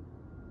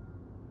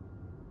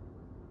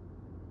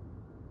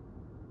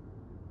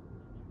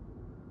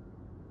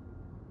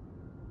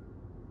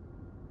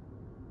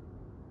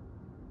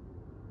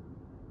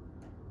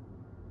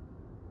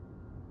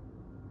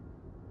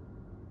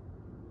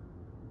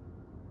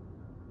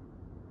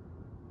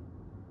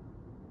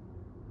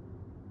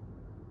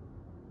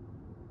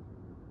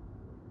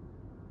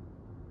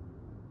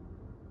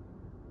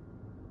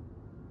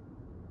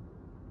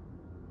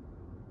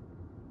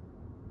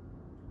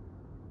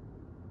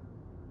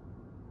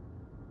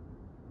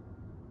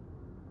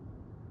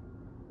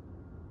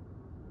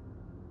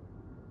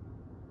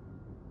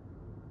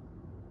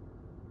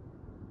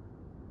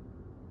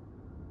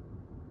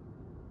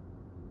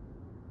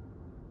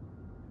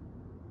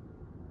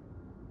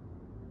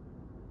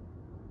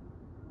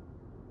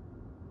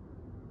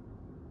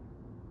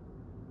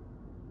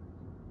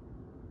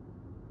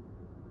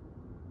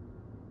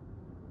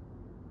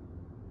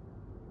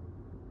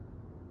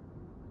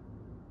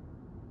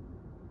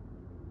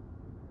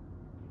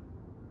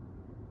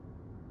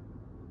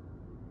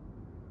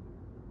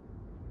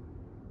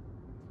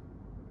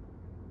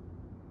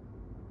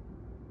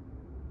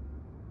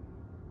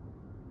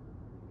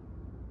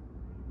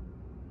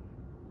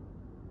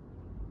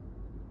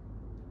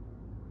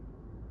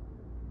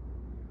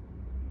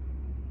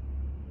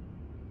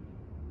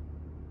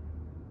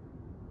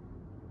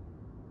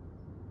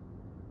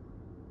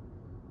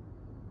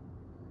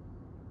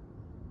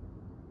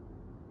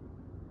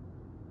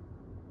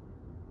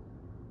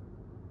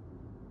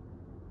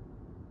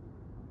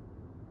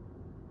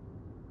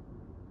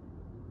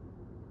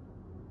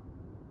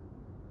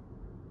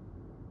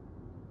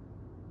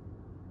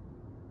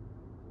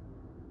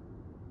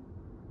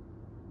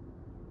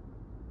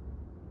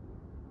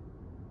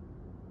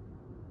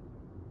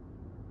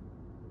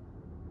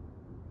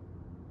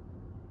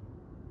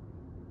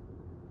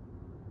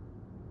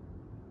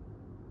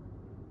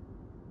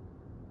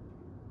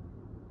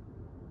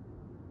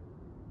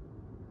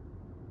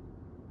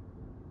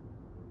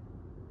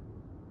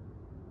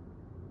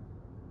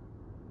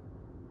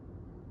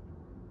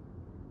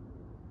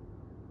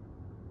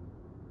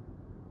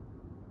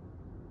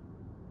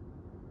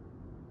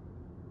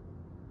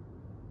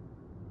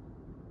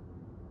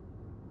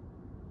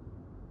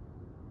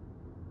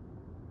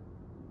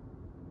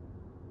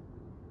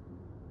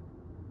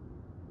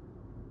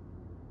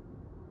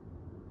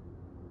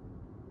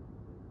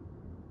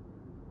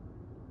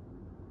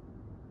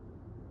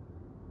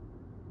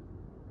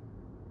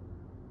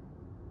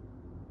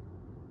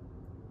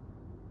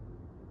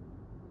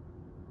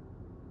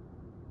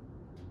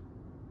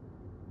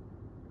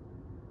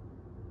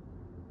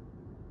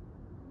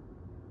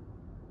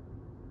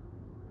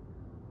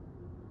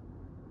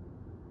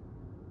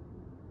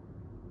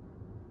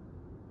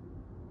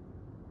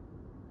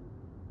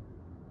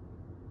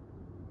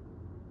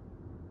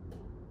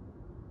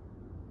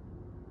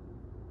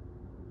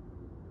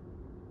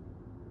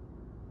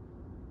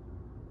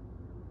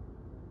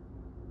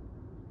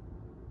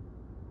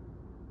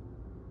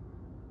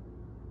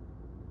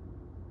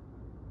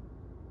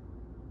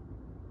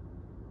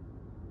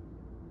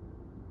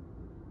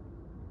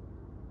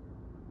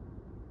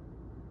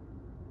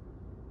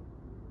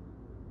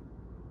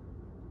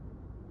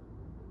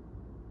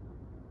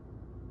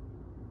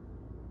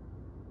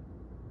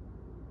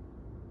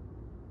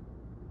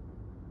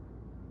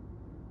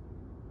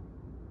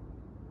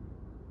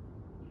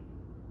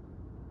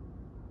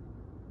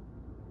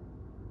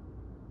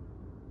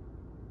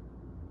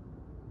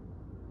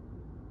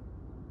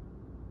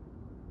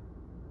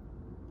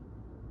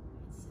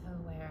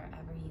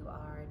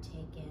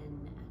 take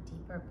in a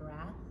deeper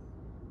breath.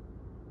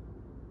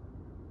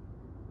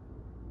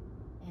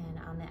 And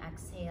on the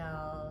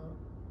exhale,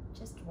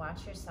 just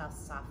watch yourself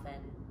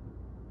soften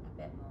a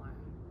bit more.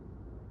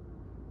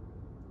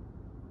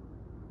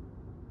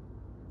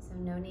 So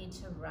no need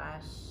to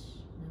rush,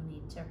 no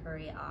need to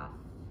hurry off.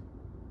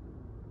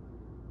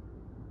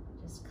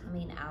 Just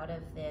coming out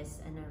of this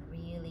in a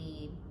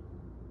really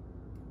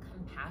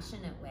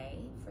compassionate way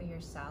for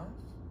yourself.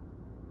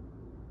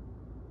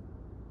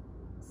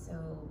 So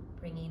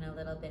bringing a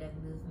little bit of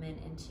movement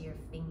into your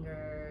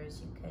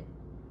fingers. You could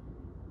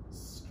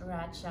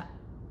stretch up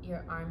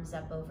your arms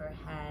up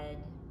overhead,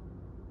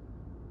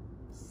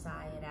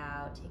 sigh it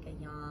out, take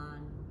a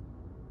yawn.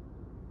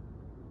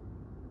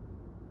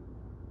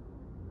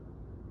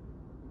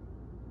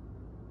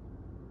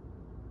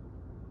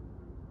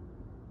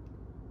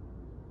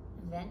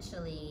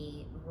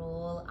 Eventually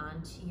roll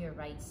onto your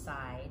right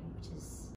side, which is